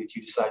that's something that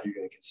you decide you're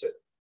going to consider.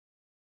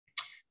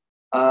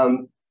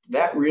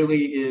 That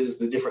really is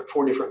the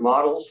 4 different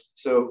models.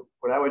 So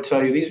what I would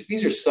tell you,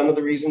 these are some of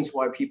the reasons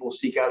why people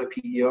seek out a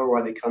PEO or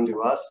why they come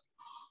to us.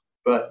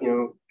 But, you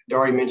know,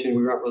 Dari mentioned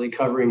we weren't really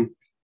covering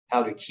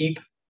how to keep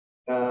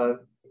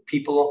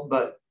people,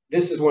 but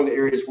this is one of the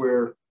areas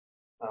where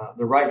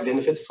the right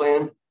benefits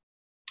plan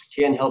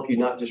can help you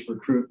not just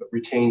recruit, but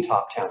retain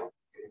top talent.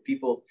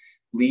 People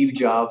leave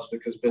jobs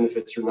because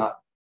benefits are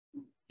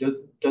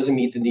doesn't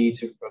meet the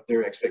needs of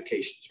their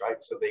expectations, right?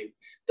 So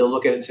they'll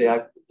look at it and say,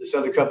 this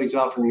other company's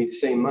offering me the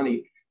same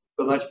money,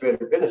 but much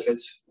better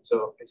benefits.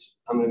 So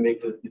I'm going to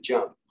make the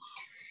jump.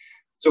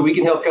 So we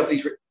can help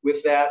companies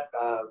with that,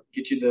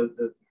 get you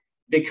the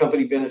big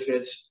company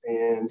benefits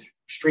and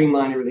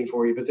streamline everything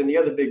for you. But then the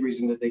other big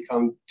reason that they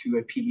come to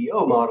a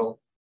PEO model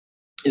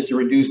is to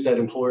reduce that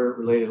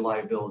employer-related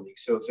liability.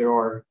 So if there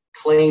are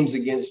claims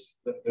against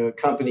the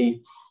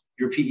company,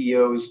 your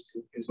PEO is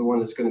the one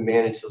that's going to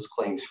manage those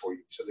claims for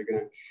you. So they're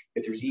going to,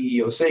 if there's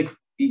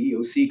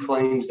EEOC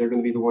claims, they're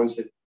going to be the ones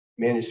that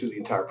manage through the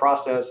entire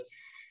process.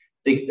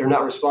 They're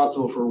not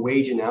responsible for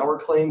wage and hour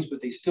claims,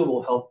 but they still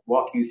will help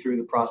walk you through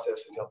the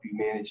process and help you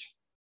manage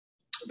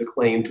the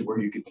claim to where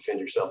you can defend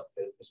yourself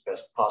as best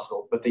as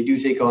possible. But they do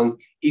take on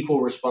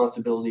equal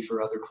responsibility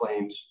for other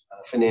claims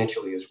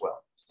financially as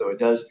well. So it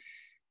does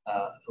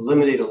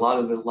eliminate a lot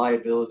of the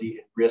liability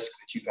and risk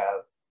that you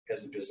have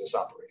as a business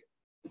operator.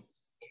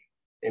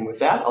 And with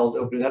that, I'll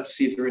open it up to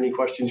see if there are any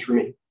questions for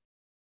me.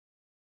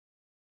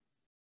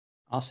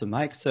 Awesome,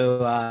 Mike.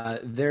 So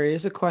there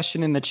is a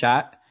question in the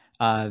chat.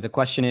 The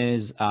question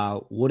is,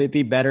 would it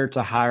be better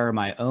to hire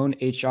my own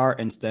HR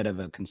instead of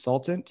a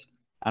consultant?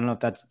 I don't know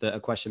if that's a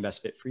question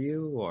best fit for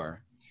you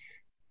or.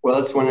 Well,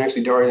 that's one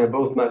actually Dari and I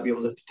both might be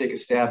able to take a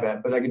stab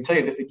at, but I can tell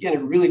you that, again,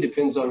 it really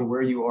depends on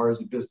where you are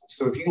as a business.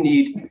 So if you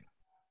need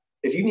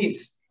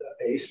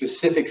a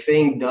specific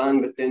thing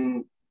done, but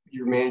then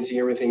you're managing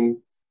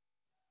everything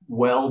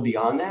well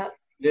beyond that,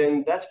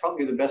 then that's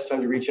probably the best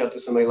time to reach out to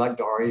somebody like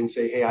Dari and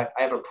say, hey, I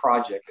have a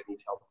project I need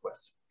help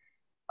with.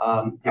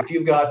 If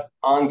you've got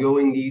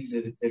ongoing needs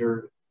that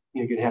are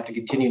you're going to have to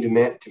continue to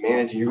manage,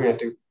 and you're going to have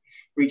to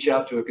reach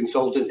out to a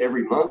consultant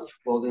every month,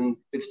 well, then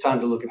it's time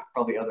to look at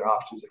probably other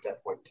options at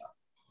that point in time.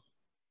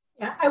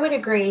 Yeah, I would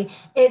agree.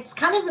 It's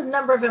kind of the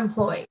number of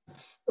employees.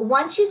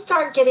 Once you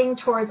start getting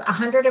towards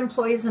 100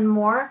 employees and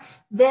more,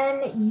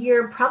 then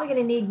you're probably going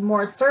to need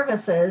more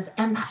services,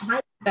 and that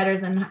might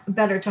be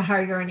better to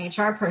hire your own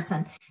HR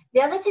person.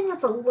 The other thing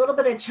that's a little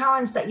bit of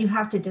challenge that you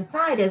have to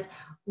decide is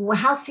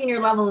how senior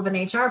level of an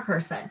HR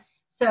person.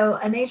 So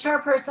an HR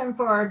person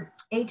for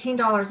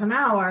 $18 an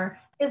hour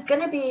is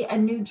going to be a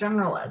new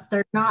generalist.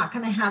 They're not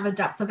going to have a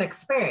depth of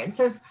experience.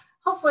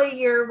 Hopefully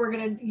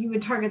you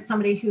would target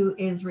somebody who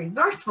is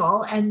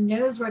resourceful and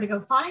knows where to go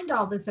find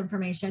all this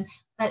information,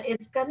 but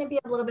it's going to be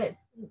a little bit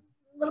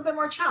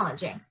more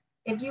challenging.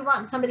 If you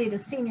want somebody at a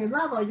senior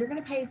level, you're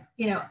going to pay,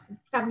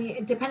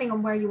 70, depending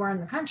on where you are in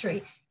the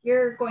country,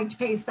 you're going to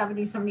pay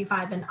 70,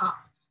 75 and up.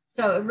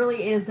 So it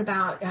really is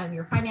about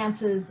your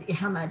finances,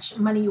 how much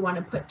money you want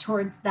to put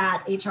towards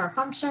that HR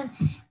function,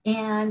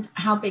 and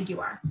how big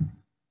you are.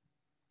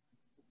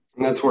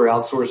 And that's where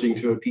outsourcing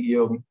to a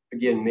PEO,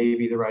 again, may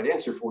be the right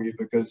answer for you,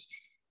 because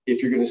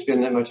if you're going to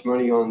spend that much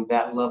money on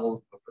that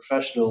level of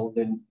professional,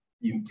 then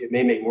it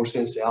may make more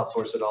sense to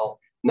outsource it all,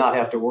 not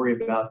have to worry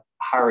about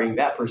hiring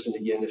that person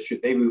again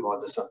should they move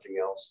on to something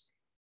else.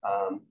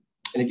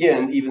 And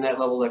again, even that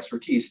level of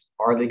expertise,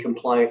 are they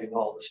compliant in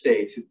all the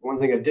states? One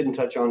thing I didn't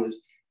touch on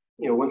is,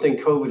 one thing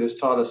COVID has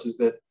taught us is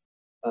that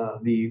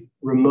the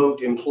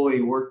remote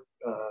employee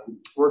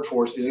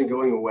workforce isn't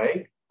going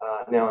away.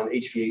 Now in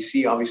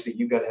HVAC, obviously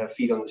you've got to have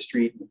feet on the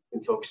street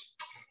and folks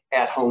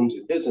at homes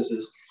and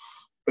businesses,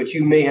 but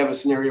you may have a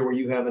scenario where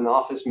you have an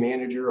office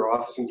manager or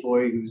office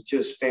employee who's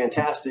just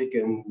fantastic,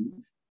 and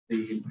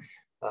the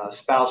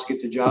spouse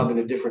gets a job in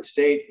a different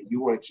state, and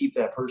you want to keep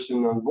that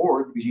person on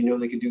board because you know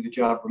they can do the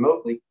job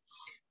remotely.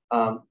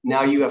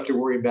 Now you have to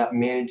worry about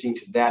managing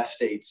to that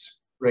state's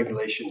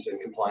regulations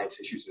and compliance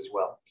issues as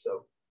well.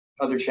 So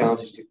other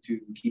challenges to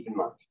keep in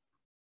mind.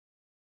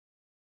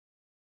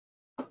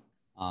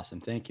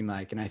 Awesome. Thank you,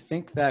 Mike. And I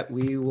think that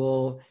we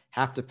will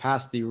have to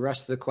pass the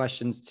rest of the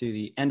questions to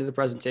the end of the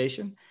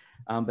presentation.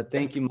 But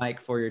thank you, Mike,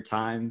 for your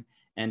time.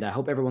 And I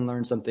hope everyone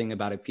learned something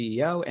about a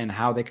PEO and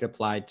how they could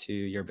apply to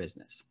your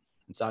business.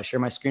 And so I'll share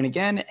my screen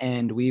again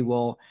and we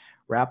will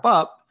wrap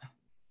up.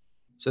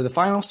 So the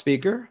final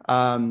speaker,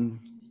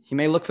 he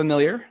may look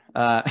familiar.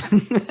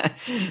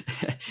 It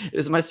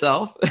is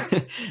myself.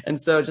 And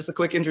so just a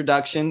quick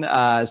introduction.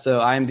 So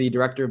I'm the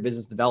Director of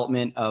Business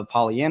Development of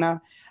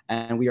Polianna,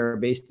 and we are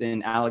based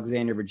in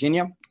Alexandria,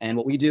 Virginia. And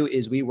what we do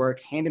is we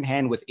work hand in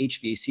hand with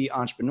HVAC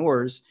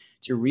entrepreneurs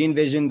to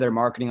re-envision their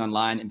marketing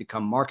online and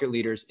become market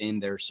leaders in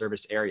their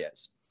service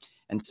areas.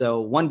 And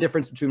so one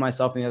difference between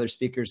myself and the other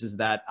speakers is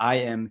that I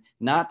am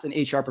not an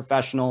HR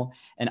professional,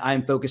 and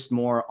I'm focused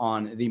more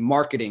on the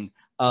marketing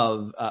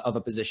of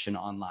a position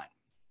online.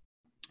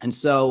 And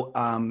so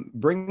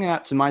bringing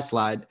that to my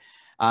slide.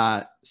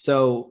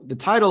 So the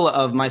title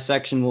of my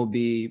section will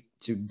be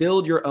to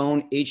build your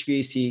own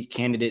HVAC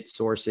candidate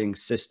sourcing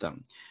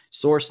system.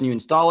 Source new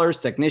installers,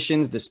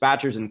 technicians,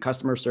 dispatchers, and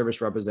customer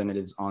service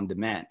representatives on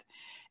demand.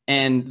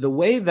 And the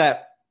way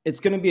that it's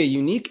going to be a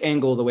unique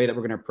angle, the way that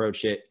we're going to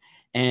approach it.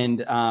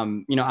 And,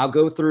 I'll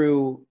go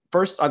through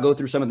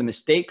some of the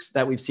mistakes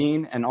that we've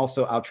seen, and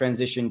also I'll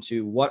transition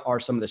to what are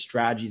some of the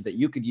strategies that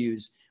you could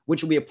use,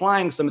 which will be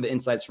applying some of the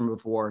insights from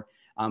before,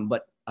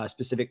 but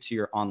specific to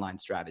your online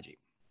strategy.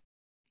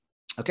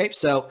 Okay,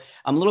 so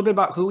a little bit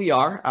about who we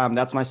are.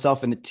 That's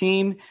myself and the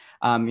team.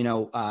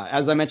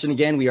 As I mentioned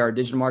again, we are a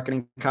digital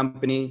marketing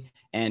company,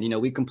 and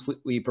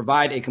we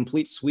provide a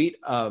complete suite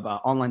of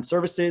online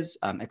services,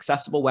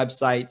 accessible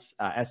websites,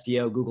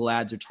 SEO, Google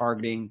Ads or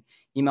targeting,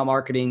 email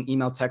marketing,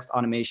 email text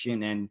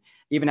automation, and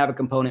even have a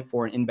component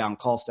for an inbound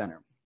call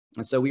center.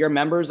 And so we are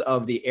members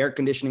of the Air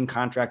Conditioning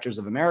Contractors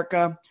of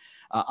America,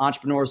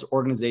 Entrepreneurs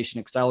Organization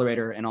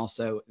Accelerator, and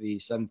also the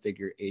Seven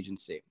Figure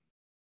Agency.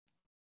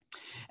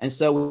 And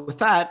so with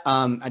that,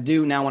 I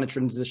do now want to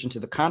transition to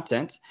the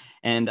content,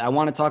 and I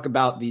want to talk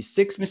about the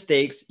 6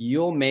 mistakes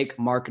you'll make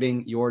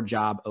marketing your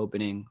job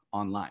opening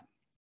online.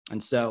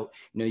 And so,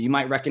 you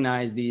might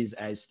recognize these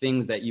as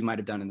things that you might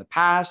have done in the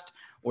past,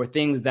 or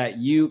things that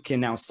you can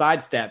now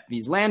sidestep,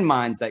 these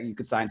landmines that you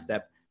could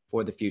sidestep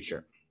for the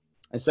future.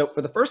 And so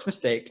for the first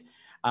mistake,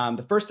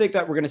 the first thing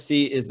that we're going to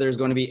see is there's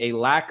going to be a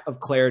lack of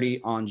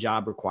clarity on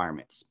job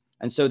requirements.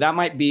 And so that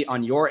might be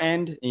on your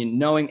end in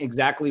knowing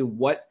exactly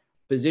what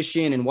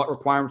position and what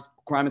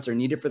requirements are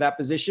needed for that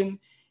position.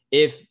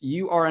 If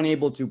you are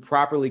unable to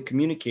properly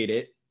communicate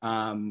it,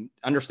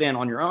 understand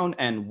on your own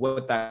and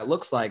what that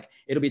looks like,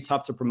 it'll be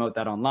tough to promote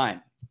that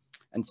online.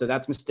 And so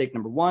that's mistake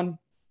number 1.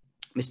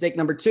 Mistake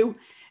number 2,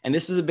 and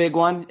this is a big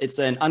one, it's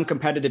an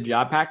uncompetitive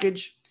job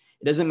package.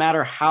 It doesn't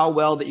matter how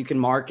well that you can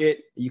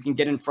market, you can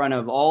get in front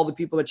of all the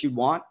people that you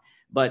want,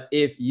 but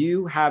if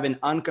you have an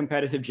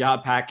uncompetitive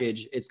job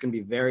package, it's going to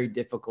be very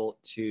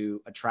difficult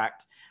to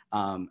attract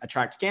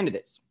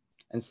candidates.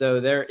 And so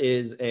there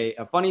is a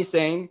funny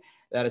saying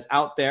that is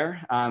out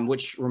there,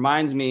 which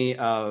reminds me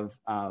of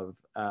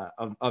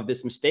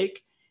this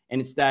mistake.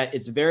 And it's that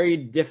it's very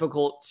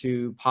difficult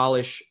to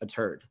polish a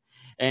turd.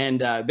 And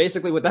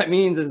basically what that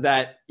means is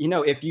that,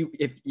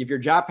 if your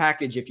job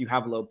package, if you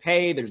have low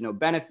pay, there's no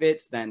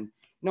benefits, then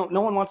no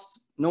one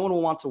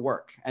will want to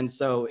work. And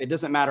so it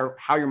doesn't matter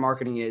how your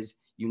marketing is,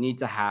 you need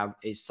to have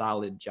a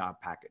solid job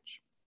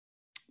package.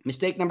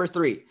 Mistake number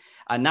 3,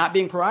 not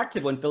being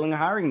proactive when filling a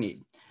hiring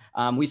need.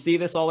 We see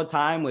this all the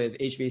time with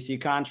HVAC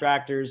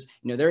contractors.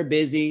 They're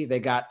busy. They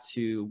got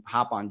to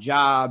hop on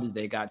jobs.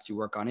 They got to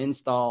work on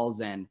installs,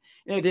 and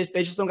they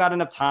just don't got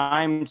enough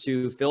time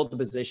to fill the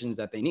positions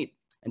that they need.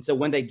 And so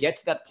when they get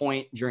to that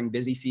point during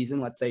busy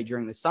season, let's say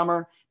during the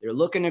summer, they're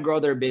looking to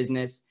grow their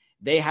business.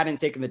 They hadn't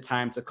taken the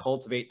time to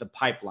cultivate the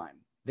pipeline.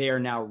 They are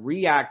now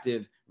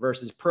reactive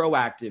versus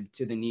proactive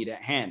to the need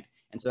at hand.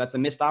 And so that's a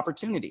missed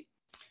opportunity.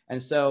 And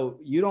so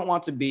you don't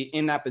want to be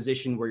in that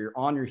position where you're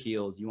on your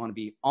heels. You want to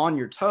be on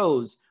your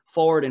toes,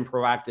 forward and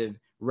proactive,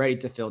 ready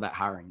to fill that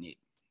hiring need.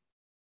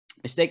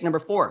 Mistake number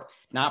 4,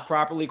 not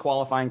properly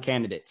qualifying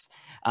candidates.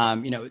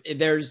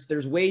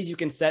 There's ways you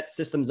can set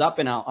systems up,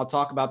 and I'll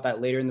talk about that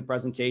later in the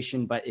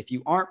presentation. But if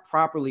you aren't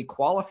properly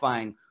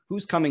qualifying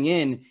who's coming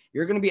in,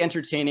 you're going to be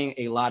entertaining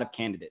a lot of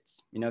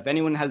candidates. If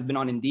anyone has been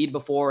on Indeed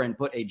before and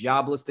put a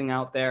job listing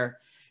out there,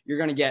 you're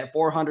going to get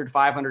 400,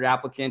 500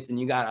 applicants, and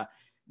you got to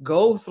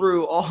go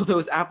through all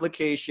those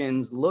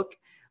applications, look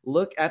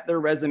at their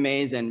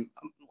resumes, and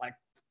like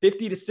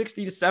 50 to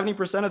 60 to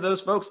 70% of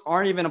those folks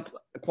aren't even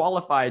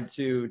qualified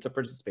to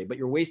participate, but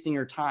you're wasting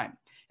your time.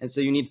 And so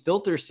you need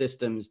filter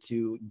systems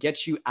to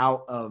get you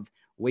out of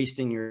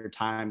wasting your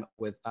time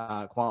with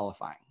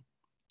qualifying.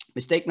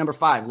 Mistake number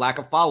 5, lack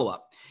of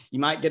follow-up. You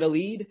might get a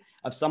lead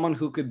of someone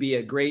who could be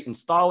a great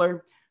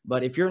installer,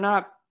 but if you're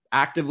not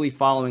actively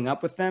following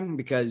up with them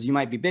because you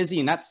might be busy,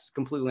 and that's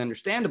completely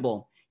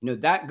understandable,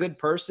 that good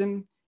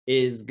person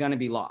is going to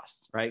be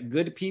lost, right?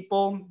 Good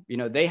people,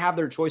 they have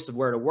their choice of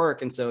where to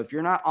work. And so if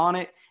you're not on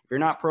it, if you're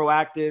not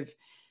proactive,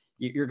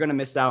 you're going to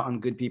miss out on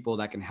good people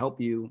that can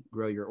help you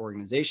grow your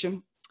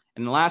organization.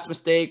 And the last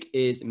mistake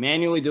is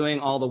manually doing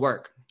all the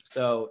work.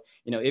 So,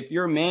 if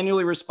you're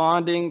manually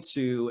responding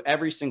to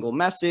every single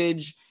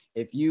message,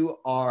 if you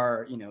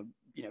are,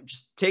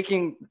 just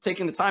taking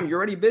the time, you're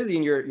already busy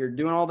and you're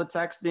doing all the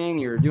texting,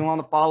 you're doing all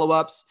the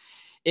follow-ups,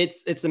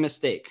 it's a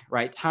mistake,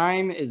 right?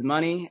 Time is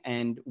money,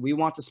 and we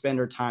want to spend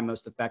our time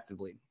most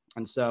effectively.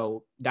 And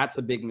so that's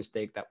a big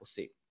mistake that we'll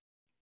see.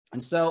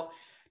 And so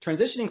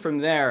transitioning from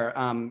there,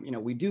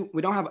 we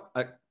don't have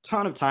a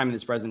ton of time in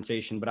this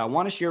presentation, but I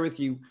want to share with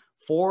you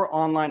 4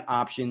 online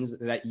options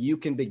that you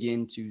can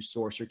begin to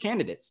source your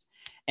candidates.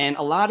 And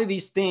a lot of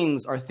these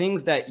things are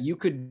things that you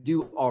could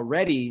do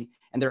already,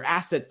 and they're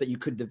assets that you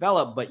could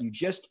develop, but you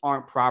just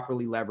aren't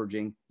properly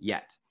leveraging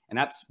yet. And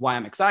that's why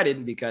I'm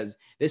excited, because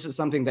this is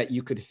something that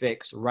you could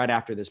fix right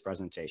after this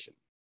presentation.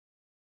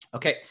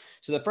 Okay,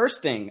 so the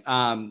first thing,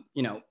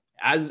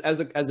 as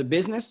a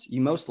business,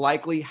 you most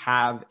likely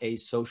have a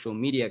social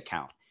media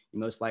account. You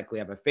most likely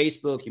have a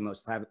Facebook, you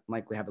most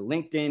likely have a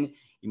LinkedIn,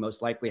 you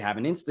most likely have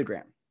an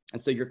Instagram.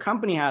 And so your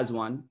company has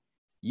one,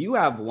 you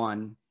have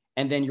one,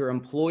 and then your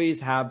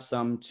employees have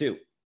some too.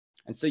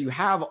 And so you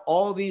have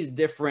all these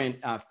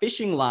different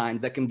fishing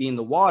lines that can be in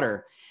the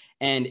water,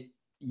 and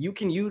you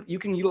can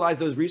utilize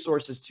those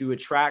resources to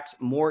attract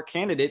more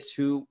candidates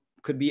who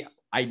could be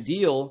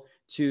ideal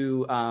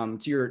to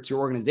your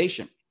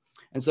organization.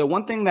 And so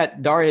one thing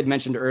that Daria had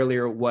mentioned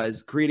earlier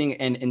was creating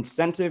an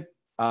incentive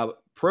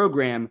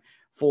program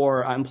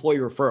for employee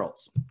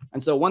referrals.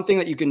 And so one thing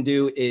that you can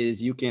do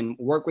is you can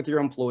work with your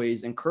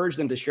employees, encourage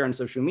them to share on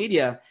social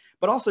media,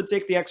 but also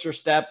take the extra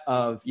step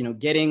of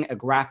getting a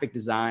graphic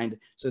designed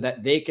so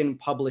that they can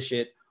publish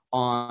it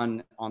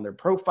on their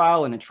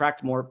profile and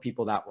attract more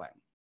people that way.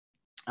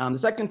 The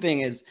second thing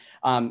is,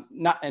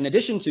 not in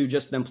addition to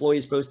just the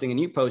employees posting and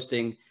you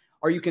posting,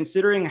 are you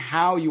considering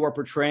how you are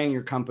portraying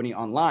your company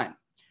online,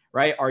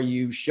 right? Are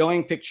you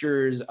showing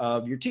pictures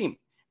of your team?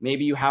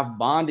 Maybe you have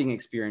bonding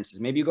experiences.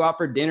 Maybe you go out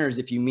for dinners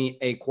if you meet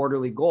a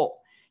quarterly goal.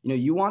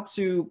 You want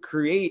to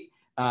create,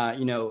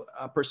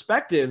 a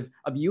perspective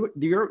of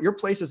your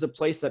place as a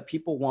place that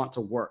people want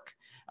to work.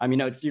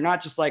 You're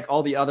not just like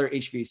all the other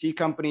HVAC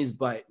companies,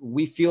 but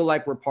we feel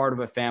like we're part of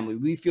a family.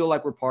 We feel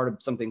like we're part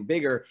of something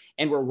bigger,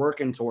 and we're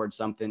working towards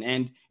something,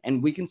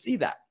 and we can see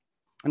that.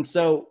 And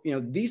so,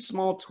 these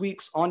small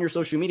tweaks on your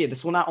social media,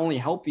 this will not only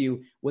help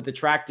you with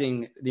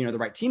attracting, the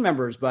right team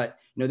members, but,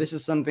 this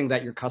is something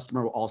that your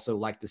customer will also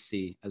like to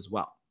see as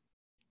well.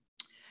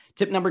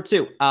 Tip number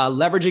 2,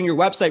 leveraging your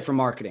website for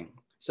marketing.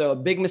 So a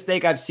big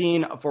mistake I've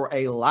seen for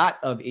a lot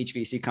of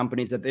HVAC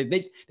companies that they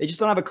just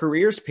don't have a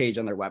careers page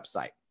on their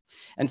website.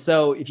 And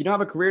so if you don't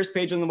have a careers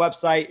page on the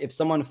website, if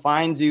someone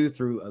finds you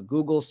through a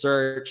Google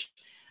search,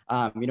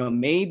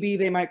 maybe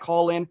they might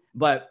call in,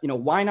 but,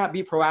 why not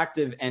be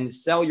proactive and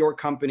sell your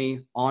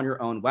company on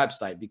your own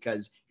website,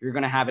 because you're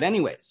going to have it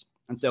anyways.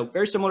 And so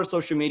very similar to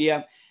social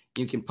media,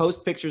 you can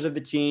post pictures of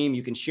the team.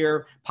 You can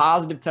share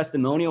positive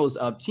testimonials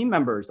of team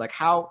members, like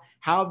how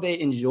they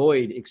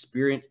enjoyed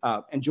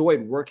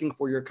working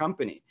for your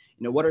company.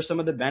 What are some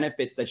of the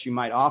benefits that you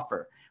might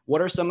offer?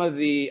 What are some of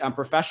the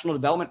professional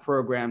development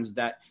programs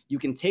that you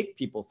can take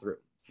people through?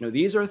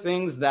 These are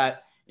things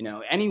that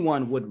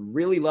anyone would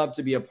really love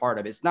to be a part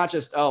of. It's not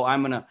just, oh,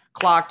 I'm going to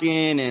clock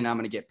in and I'm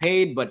going to get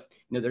paid, but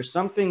there's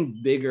something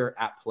bigger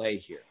at play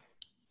here.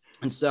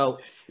 And so,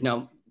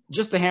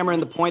 just to hammer in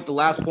the point, the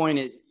last point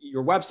is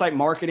your website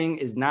marketing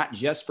is not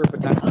just for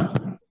potential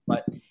customers,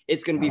 but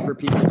it's going to be for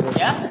people who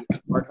are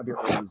part of your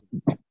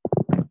organization.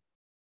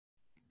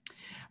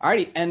 All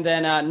righty. And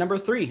then number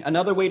 3,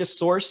 another way to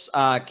source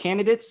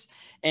candidates.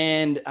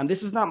 And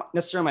this is not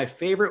necessarily my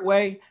favorite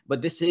way,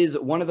 but this is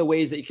one of the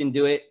ways that you can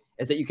do it,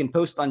 is that you can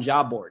post on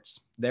job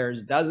boards.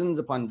 There's dozens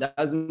upon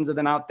dozens of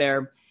them out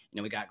there.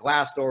 We got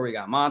Glassdoor, we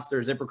got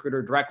Monster,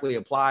 ZipRecruiter, Directly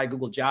Apply,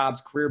 Google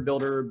Jobs, Career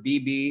Builder,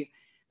 BB.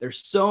 There's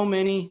so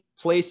many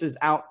places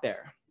out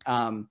there.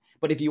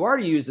 But if you are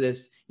to use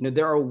this,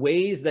 there are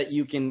ways that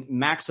you can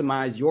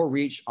maximize your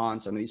reach on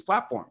some of these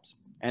platforms.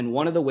 And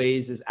one of the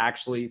ways is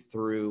actually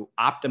through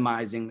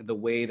optimizing the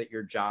way that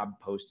your job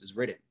post is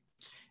written.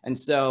 And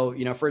so,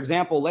 for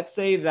example, let's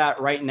say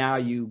that right now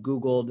you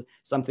Googled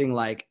something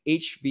like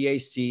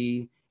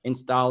HVAC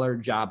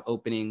installer job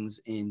openings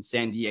in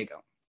San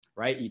Diego,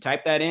 right? You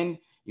type that in,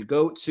 you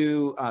go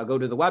to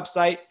the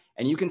website,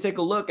 and you can take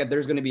a look at,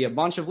 there's going to be a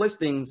bunch of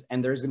listings,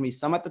 and there's going to be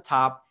some at the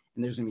top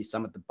and there's going to be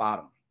some at the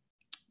bottom.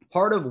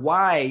 Part of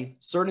why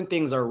certain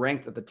things are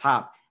ranked at the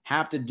top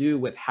have to do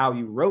with how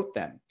you wrote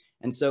them.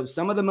 And so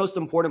some of the most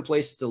important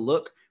places to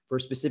look for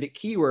specific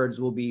keywords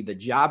will be the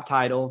job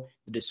title,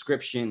 the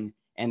description,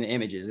 and the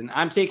images. And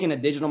I'm taking a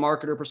digital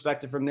marketer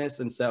perspective from this.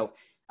 And so,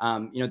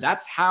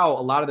 that's how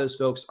a lot of those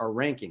folks are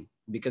ranking,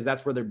 because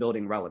that's where they're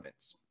building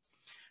relevance.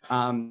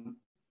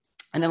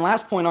 And then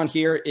last point on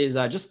here is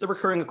just the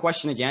recurring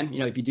question again.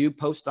 If you do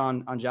post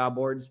on job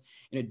boards,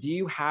 do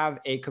you have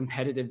a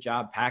competitive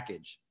job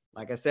package?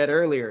 Like I said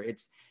earlier,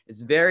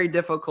 it's very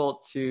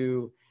difficult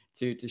to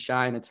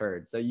shine a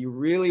turd. So you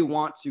really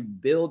want to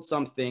build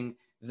something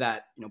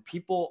that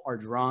people are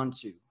drawn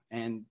to,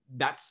 and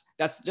that's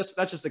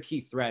just a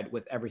key thread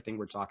with everything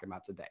we're talking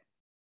about today.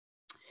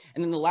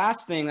 And then the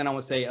last thing that I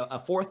want to say, a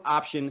fourth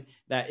option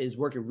that is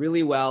working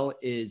really well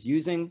is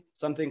using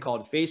something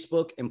called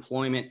Facebook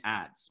employment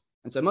ads.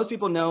 And so most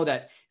people know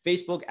that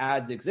Facebook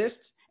ads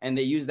exist and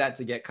they use that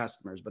to get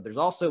customers, but there's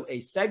also a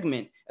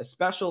segment, a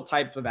special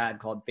type of ad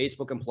called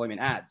Facebook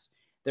employment ads.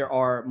 There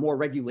are more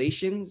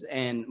regulations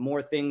and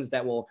more things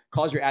that will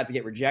cause your ads to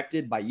get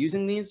rejected by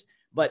using these,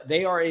 but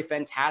they are a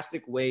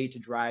fantastic way to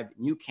drive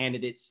new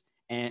candidates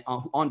and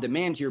on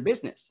demand to your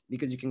business,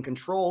 because you can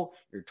control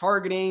your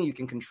targeting, you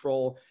can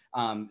control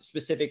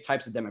specific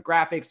types of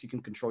demographics, you can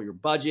control your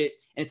budget,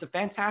 and it's a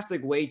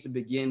fantastic way to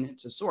begin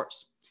to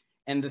source.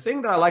 And the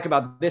thing that I like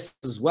about this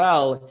as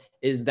well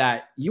is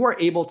that you are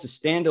able to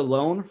stand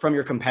alone from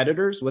your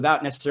competitors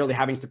without necessarily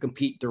having to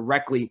compete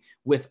directly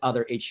with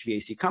other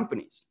HVAC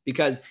companies.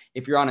 Because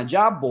if you're on a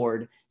job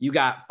board, you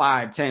got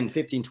 5, 10,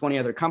 15, 20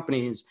 other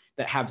companies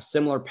that have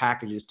similar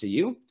packages to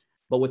you.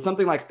 But with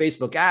something like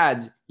Facebook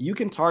ads, you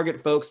can target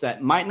folks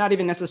that might not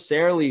even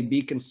necessarily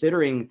be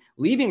considering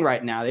leaving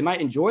right now. They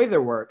might enjoy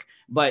their work,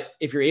 but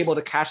if you're able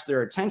to catch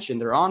their attention,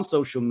 they're on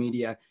social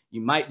media, you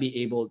might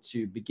be able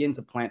to begin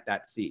to plant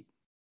that seed.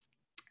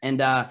 And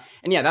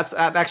yeah,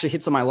 that actually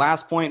hits on my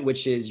last point,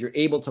 which is you're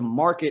able to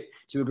market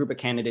to a group of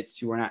candidates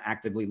who are not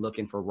actively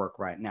looking for work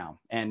right now.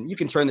 And you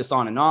can turn this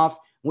on and off,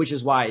 which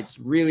is why it's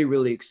really,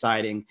 really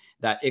exciting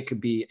that it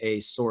could be a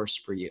source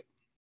for you.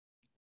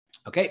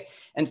 Okay.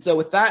 And so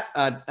with that,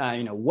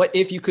 what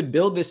if you could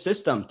build this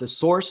system to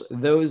source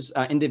those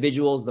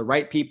individuals, the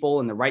right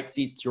people and the right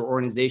seats to your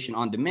organization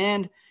on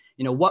demand?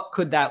 What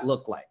could that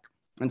look like?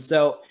 And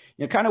so,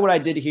 kind of what I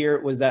did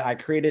here was that I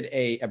created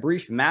a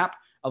brief map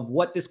of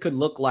what this could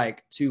look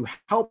like to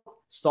help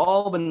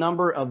solve a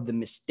number of the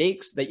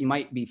mistakes that you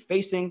might be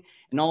facing,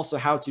 and also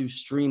how to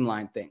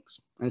streamline things.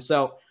 And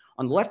so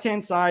on the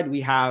left-hand side, we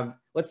have,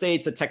 let's say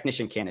it's a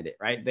technician candidate,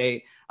 right?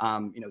 They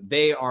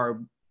are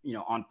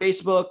on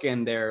Facebook,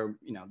 and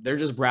they're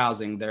just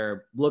browsing.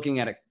 They're looking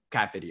at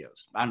cat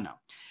videos. I don't know.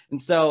 And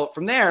so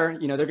from there,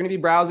 they're going to be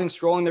browsing,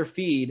 scrolling their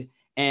feed,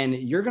 and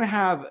you're going to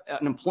have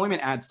an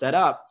employment ad set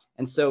up.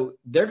 And so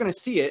they're going to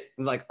see it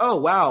and like, oh,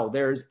 wow,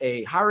 there's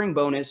a hiring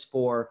bonus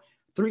for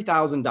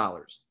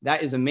 $3,000.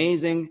 That is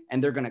amazing.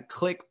 And they're going to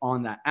click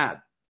on that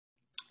ad.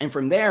 And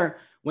from there,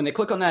 when they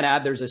click on that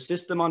ad, there's a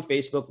system on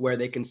Facebook where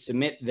they can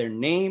submit their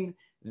name,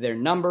 their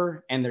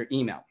number, and their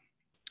email.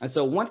 And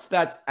so once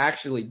that's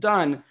actually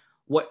done,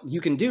 what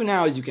you can do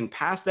now is you can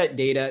pass that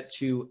data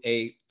to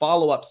a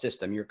follow-up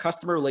system, your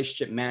customer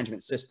relationship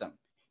management system.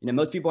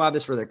 Most people have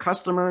this for their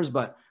customers,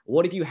 but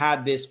what if you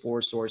had this for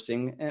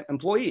sourcing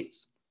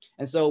employees?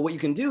 And so what you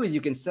can do is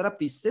you can set up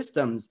these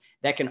systems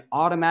that can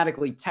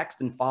automatically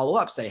text and follow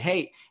up, say,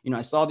 hey,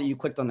 I saw that you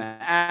clicked on that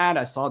ad.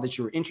 I saw that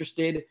you were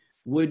interested.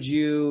 Would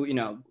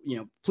you,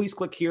 please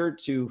click here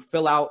to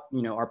fill out,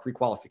 our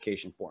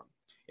pre-qualification form.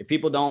 If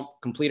people don't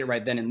complete it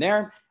right then and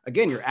there,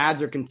 again, your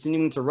ads are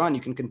continuing to run.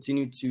 You can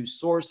continue to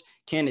source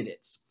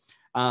candidates.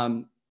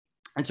 And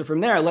so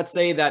from there, let's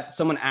say that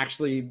someone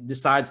actually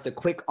decides to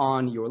click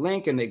on your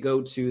link and they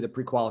go to the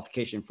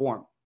pre-qualification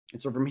form.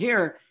 And so from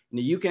here,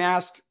 you can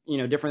ask,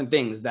 different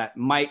things that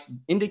might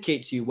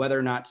indicate to you whether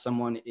or not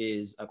someone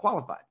is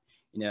qualified.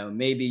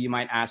 Maybe you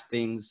might ask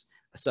things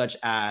such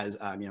as,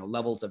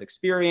 levels of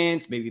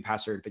experience, maybe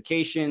past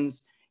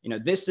certifications.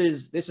 This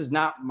is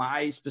not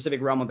my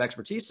specific realm of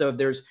expertise. So if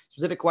there's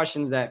specific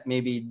questions that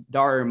maybe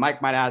Dar or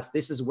Mike might ask,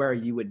 this is where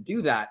you would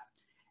do that.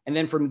 And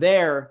then from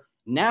there,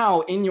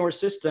 now in your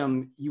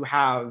system, you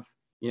have,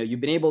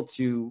 you've been able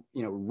to,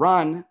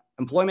 run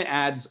employment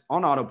ads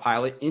on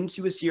autopilot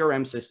into a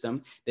CRM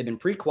system. They've been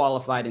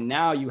pre-qualified, and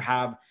now you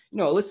have,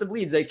 a list of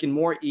leads they can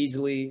more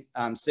easily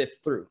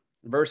sift through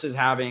versus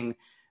having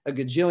a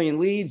gajillion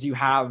leads. You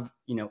have,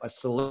 a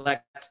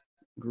select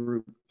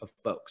group of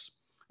folks.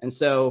 And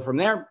so from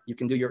there, you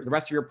can do the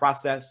rest of your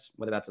process,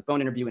 whether that's a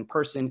phone interview in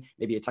person,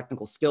 maybe a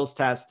technical skills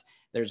test.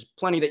 There's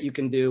plenty that you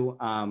can do.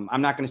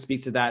 I'm not going to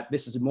speak to that.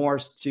 This is more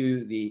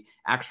to the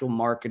actual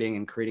marketing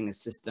and creating a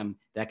system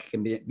that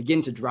can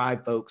begin to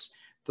drive folks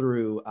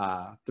through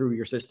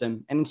your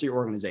system and into your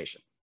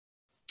organization.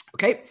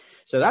 Okay,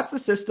 so that's the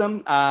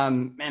system.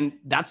 And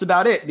that's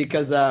about it,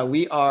 because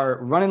we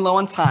are running low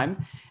on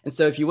time. And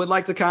so if you would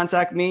like to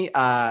contact me,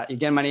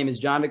 again, my name is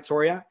John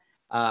Victoria.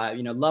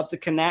 Love to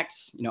connect,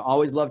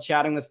 always love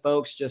chatting with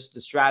folks just to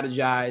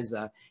strategize,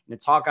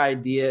 talk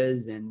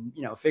ideas and,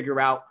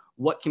 figure out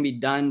what can be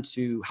done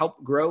to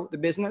help grow the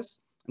business.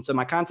 And so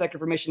my contact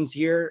information is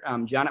here,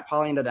 John at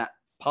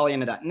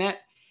Polianna.net.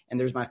 And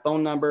there's my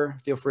phone number.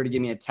 Feel free to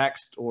give me a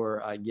text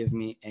or give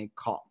me a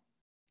call.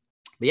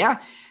 But yeah,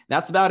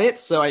 that's about it.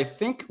 So I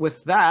think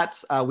with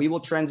that, we will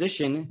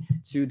transition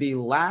to the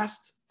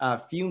last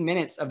few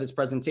minutes of this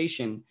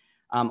presentation.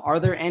 Are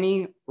there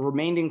any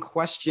remaining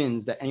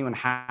questions that anyone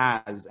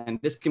has? And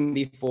this can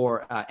be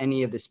for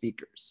any of the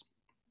speakers.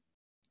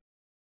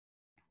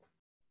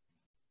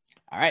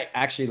 All right,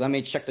 actually, let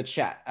me check the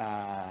chat.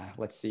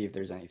 Let's see if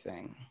there's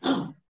anything.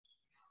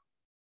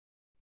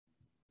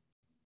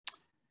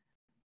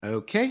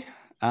 Okay,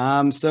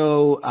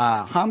 so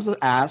Hamza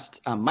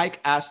asked, Mike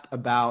asked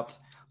about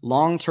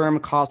long-term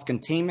cost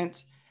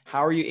containment.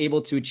 How are you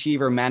able to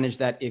achieve or manage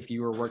that if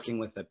you were working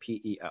with a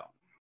PEO?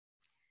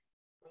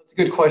 That's a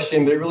good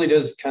question, but it really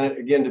does kind of,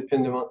 again,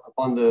 depend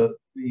upon the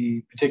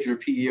particular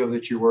PEO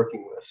that you're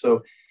working with.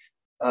 So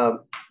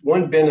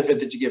one benefit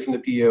that you get from the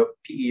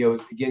PEO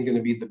is, again, going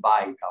to be the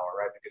buying power,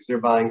 right? Because they're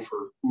buying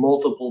for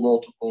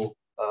multiple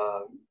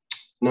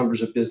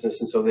numbers of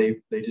business. And so they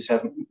just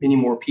have many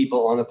more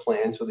people on a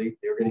plan. So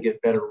they're going to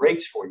get better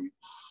rates for you.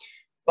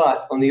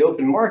 But on the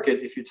open market,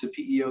 if it's a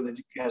PEO that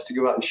has to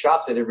go out and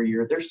shop that every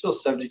year, they're still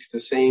subject to the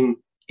same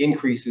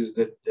increases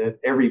that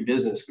every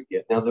business would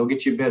get. Now, they'll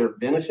get you better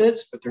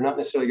benefits, but they're not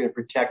necessarily going to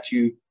protect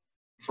you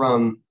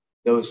from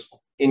those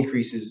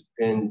increases,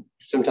 and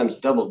sometimes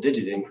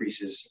double-digit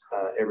increases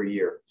every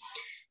year.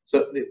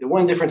 So the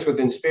one difference with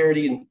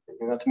Insperity, and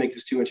not to make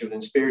this too much of an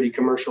Insperity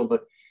commercial,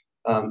 but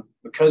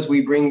because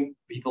we bring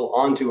people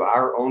onto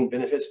our own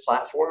benefits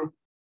platform,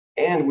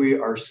 and we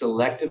are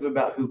selective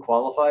about who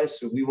qualifies,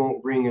 so we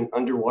won't bring an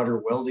underwater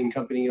welding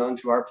company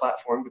onto our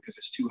platform because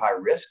it's too high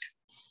risk.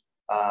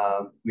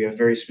 We have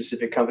very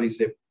specific companies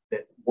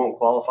that won't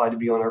qualify to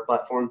be on our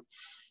platform.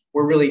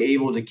 We're really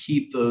able to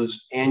keep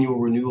those annual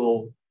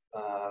renewal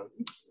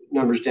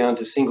numbers down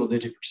to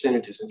single-digit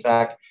percentages. In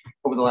fact,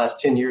 over the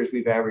last 10 years,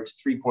 we've averaged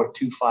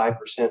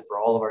 3.25% for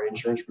all of our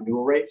insurance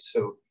renewal rates,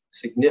 so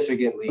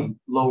significantly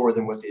lower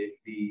than what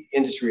the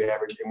industry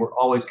average, and we're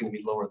always going to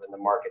be lower than the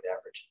market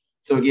average.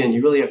 So again,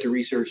 you really have to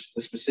research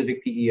the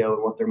specific PEO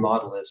and what their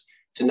model is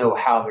to know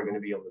how they're going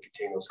to be able to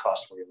contain those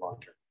costs for you long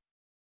term.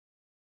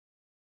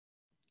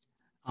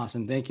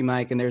 Awesome. Thank you,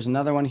 Mike. And there's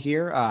another one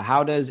here.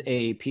 How does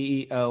a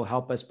PEO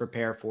help us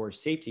prepare for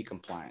safety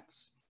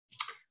compliance?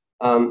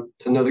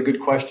 It's another good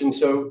question.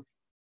 So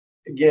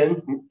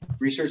again,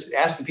 research,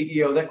 ask the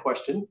PEO that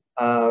question.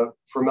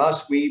 From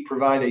us, we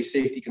provide a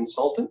safety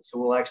consultant. So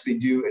we'll actually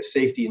do a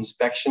safety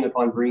inspection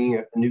upon bringing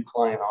a new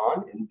client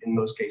on, in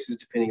most cases,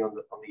 depending on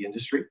the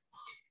industry.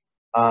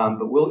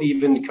 But we'll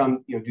even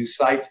come, do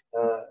site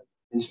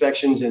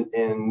inspections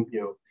and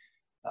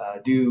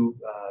do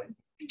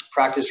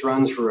practice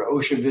runs for an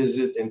OSHA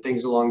visit and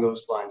things along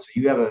those lines. So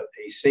you have a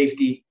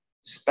safety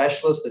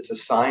specialist that's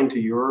assigned to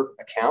your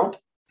account,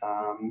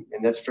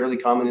 and that's fairly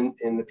common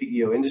in the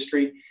PEO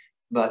industry.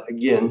 But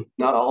again,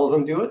 not all of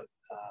them do it.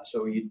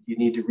 So you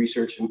need to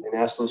research and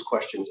ask those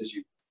questions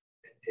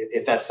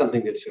if that's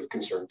something that's of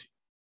concern to you.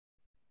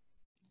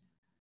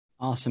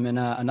 Awesome. And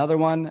another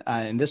one,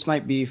 and this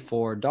might be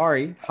for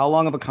Dari. How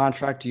long of a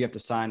contract do you have to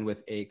sign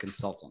with a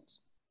consultant?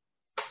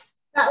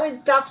 That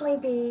would definitely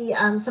be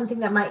something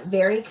that might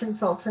vary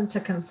consultant to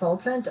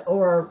consultant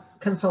or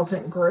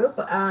consultant group.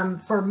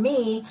 For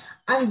me,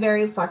 I'm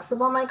very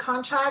flexible in my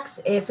contracts.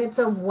 If it's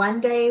a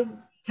one-day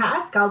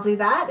task, I'll do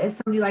that.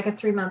 If somebody like a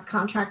 3-month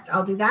contract,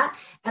 I'll do that.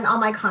 And all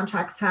my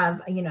contracts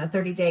have, a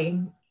 30-day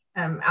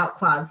out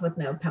clause with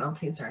no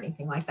penalties or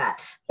anything like that.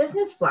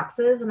 Business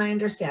flexes, and I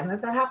understand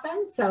that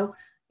happens. So,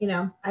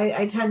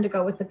 I tend to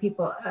go with the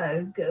people,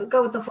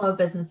 go with the flow of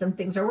business. And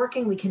things are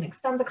working, we can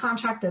extend the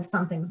contract. If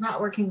something's not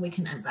working, we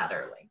can end that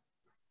early.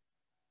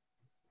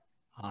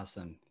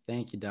 Awesome.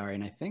 Thank you, Dari.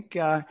 And I think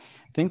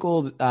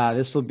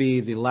this will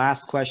be the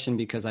last question,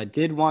 because I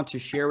did want to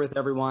share with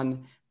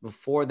everyone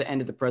before the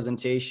end of the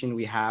presentation,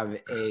 we have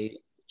a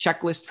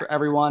checklist for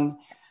everyone.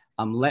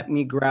 Let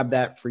me grab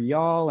that for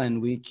y'all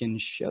and we can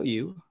show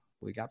you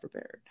what we got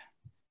prepared.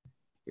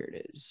 Here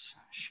it is.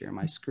 Share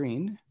my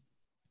screen.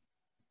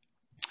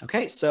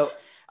 Okay, so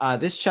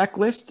this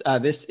checklist,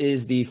 this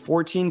is the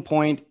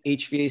 14-point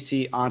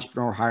HVAC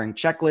entrepreneur hiring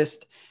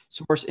checklist.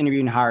 Source, interview,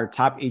 and hire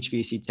top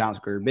HVAC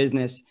talent for your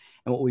business.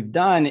 And what we've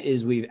done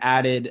is we've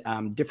added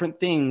different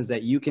things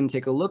that you can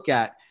take a look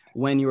at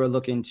when you are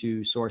looking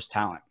to source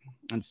talent.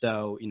 And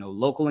so,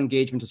 local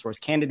engagement to source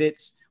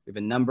candidates. We have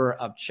a number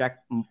of check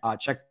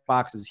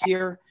boxes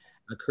here,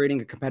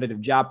 creating a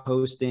competitive job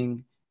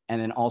posting,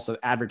 and then also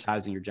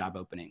advertising your job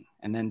opening.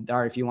 And then,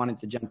 Dari, if you wanted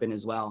to jump in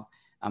as well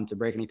to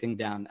break anything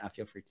down,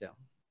 feel free to.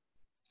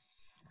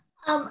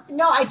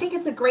 No, I think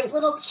it's a great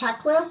little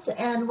checklist.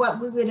 And what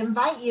we would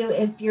invite you,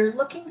 if you're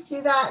looking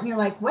through that and you're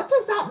like, what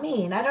does that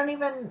mean? I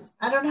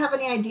don't have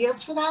any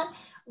ideas for that.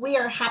 We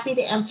are happy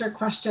to answer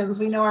questions.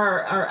 We know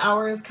our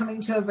hour is coming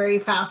to a very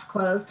fast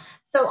close.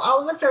 So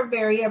all of us are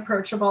very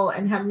approachable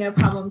and have no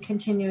problem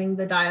continuing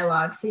the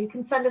dialogue. So you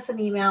can send us an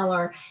email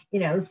or,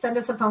 send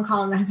us a phone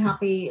call,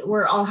 and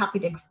we're all happy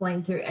to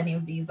explain through any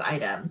of these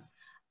items.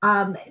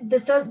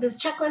 This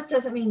checklist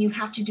doesn't mean you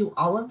have to do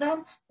all of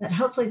them, but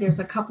hopefully there's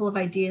a couple of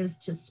ideas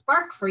to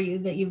spark for you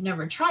that you've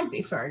never tried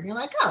before. And you're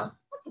like, oh,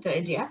 that's a good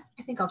idea.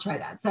 I think I'll try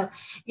that. So,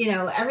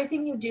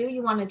 everything you do,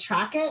 you want to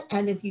track it.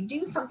 And if you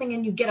do something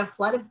and you get a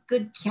flood of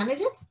good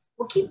candidates,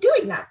 well, keep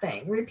doing that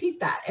thing,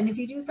 repeat that. And if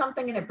you do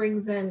something and it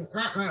brings in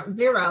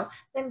 0,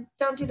 then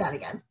don't do that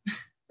again.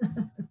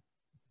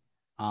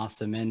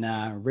 Awesome.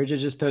 And Bridget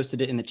just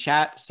posted it in the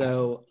chat.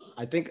 So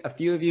I think a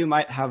few of you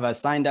might have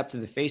signed up to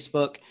the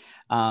Facebook.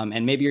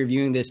 And maybe you're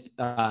viewing this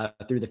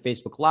through the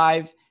Facebook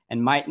Live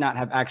and might not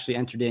have actually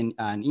entered in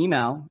an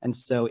email. And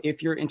so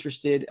if you're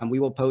interested, we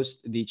will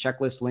post the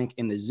checklist link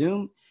in the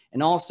Zoom.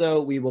 And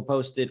also we will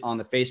post it on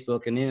the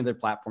Facebook and any other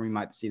platform you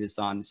might see this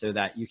on so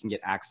that you can get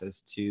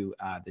access to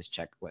this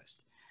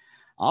checklist.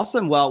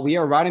 Awesome. Well, we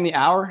are right in the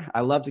hour.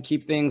 I love to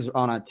keep things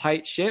on a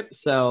tight ship.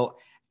 So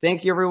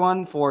thank you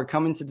everyone for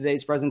coming to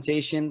today's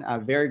presentation.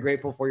 I'm very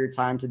grateful for your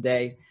time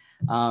today.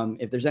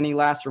 If there's any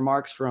last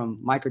remarks from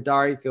Mike or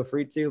Dari, feel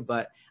free to,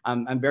 but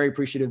I'm very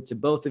appreciative to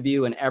both of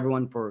you and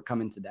everyone for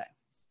coming today.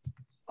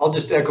 I'll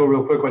just echo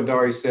real quick what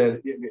Dari said.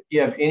 If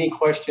you have any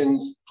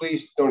questions,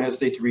 please don't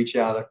hesitate to reach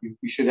out.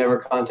 You should have our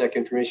contact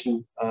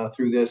information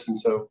through this. And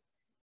so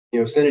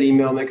send an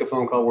email, make a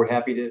phone call. We're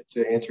happy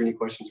to answer any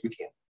questions we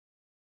can.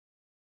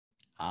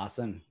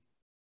 Awesome.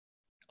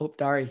 Oh,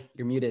 Dari,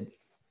 you're muted.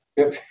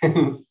 Yep.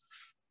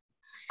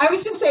 I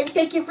was just saying,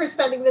 thank you for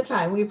spending the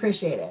time. We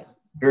appreciate it.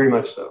 Very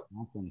much so.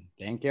 Awesome.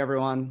 Thank you,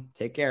 everyone.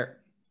 Take care.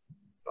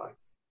 Bye.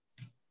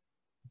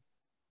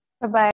 Bye-bye.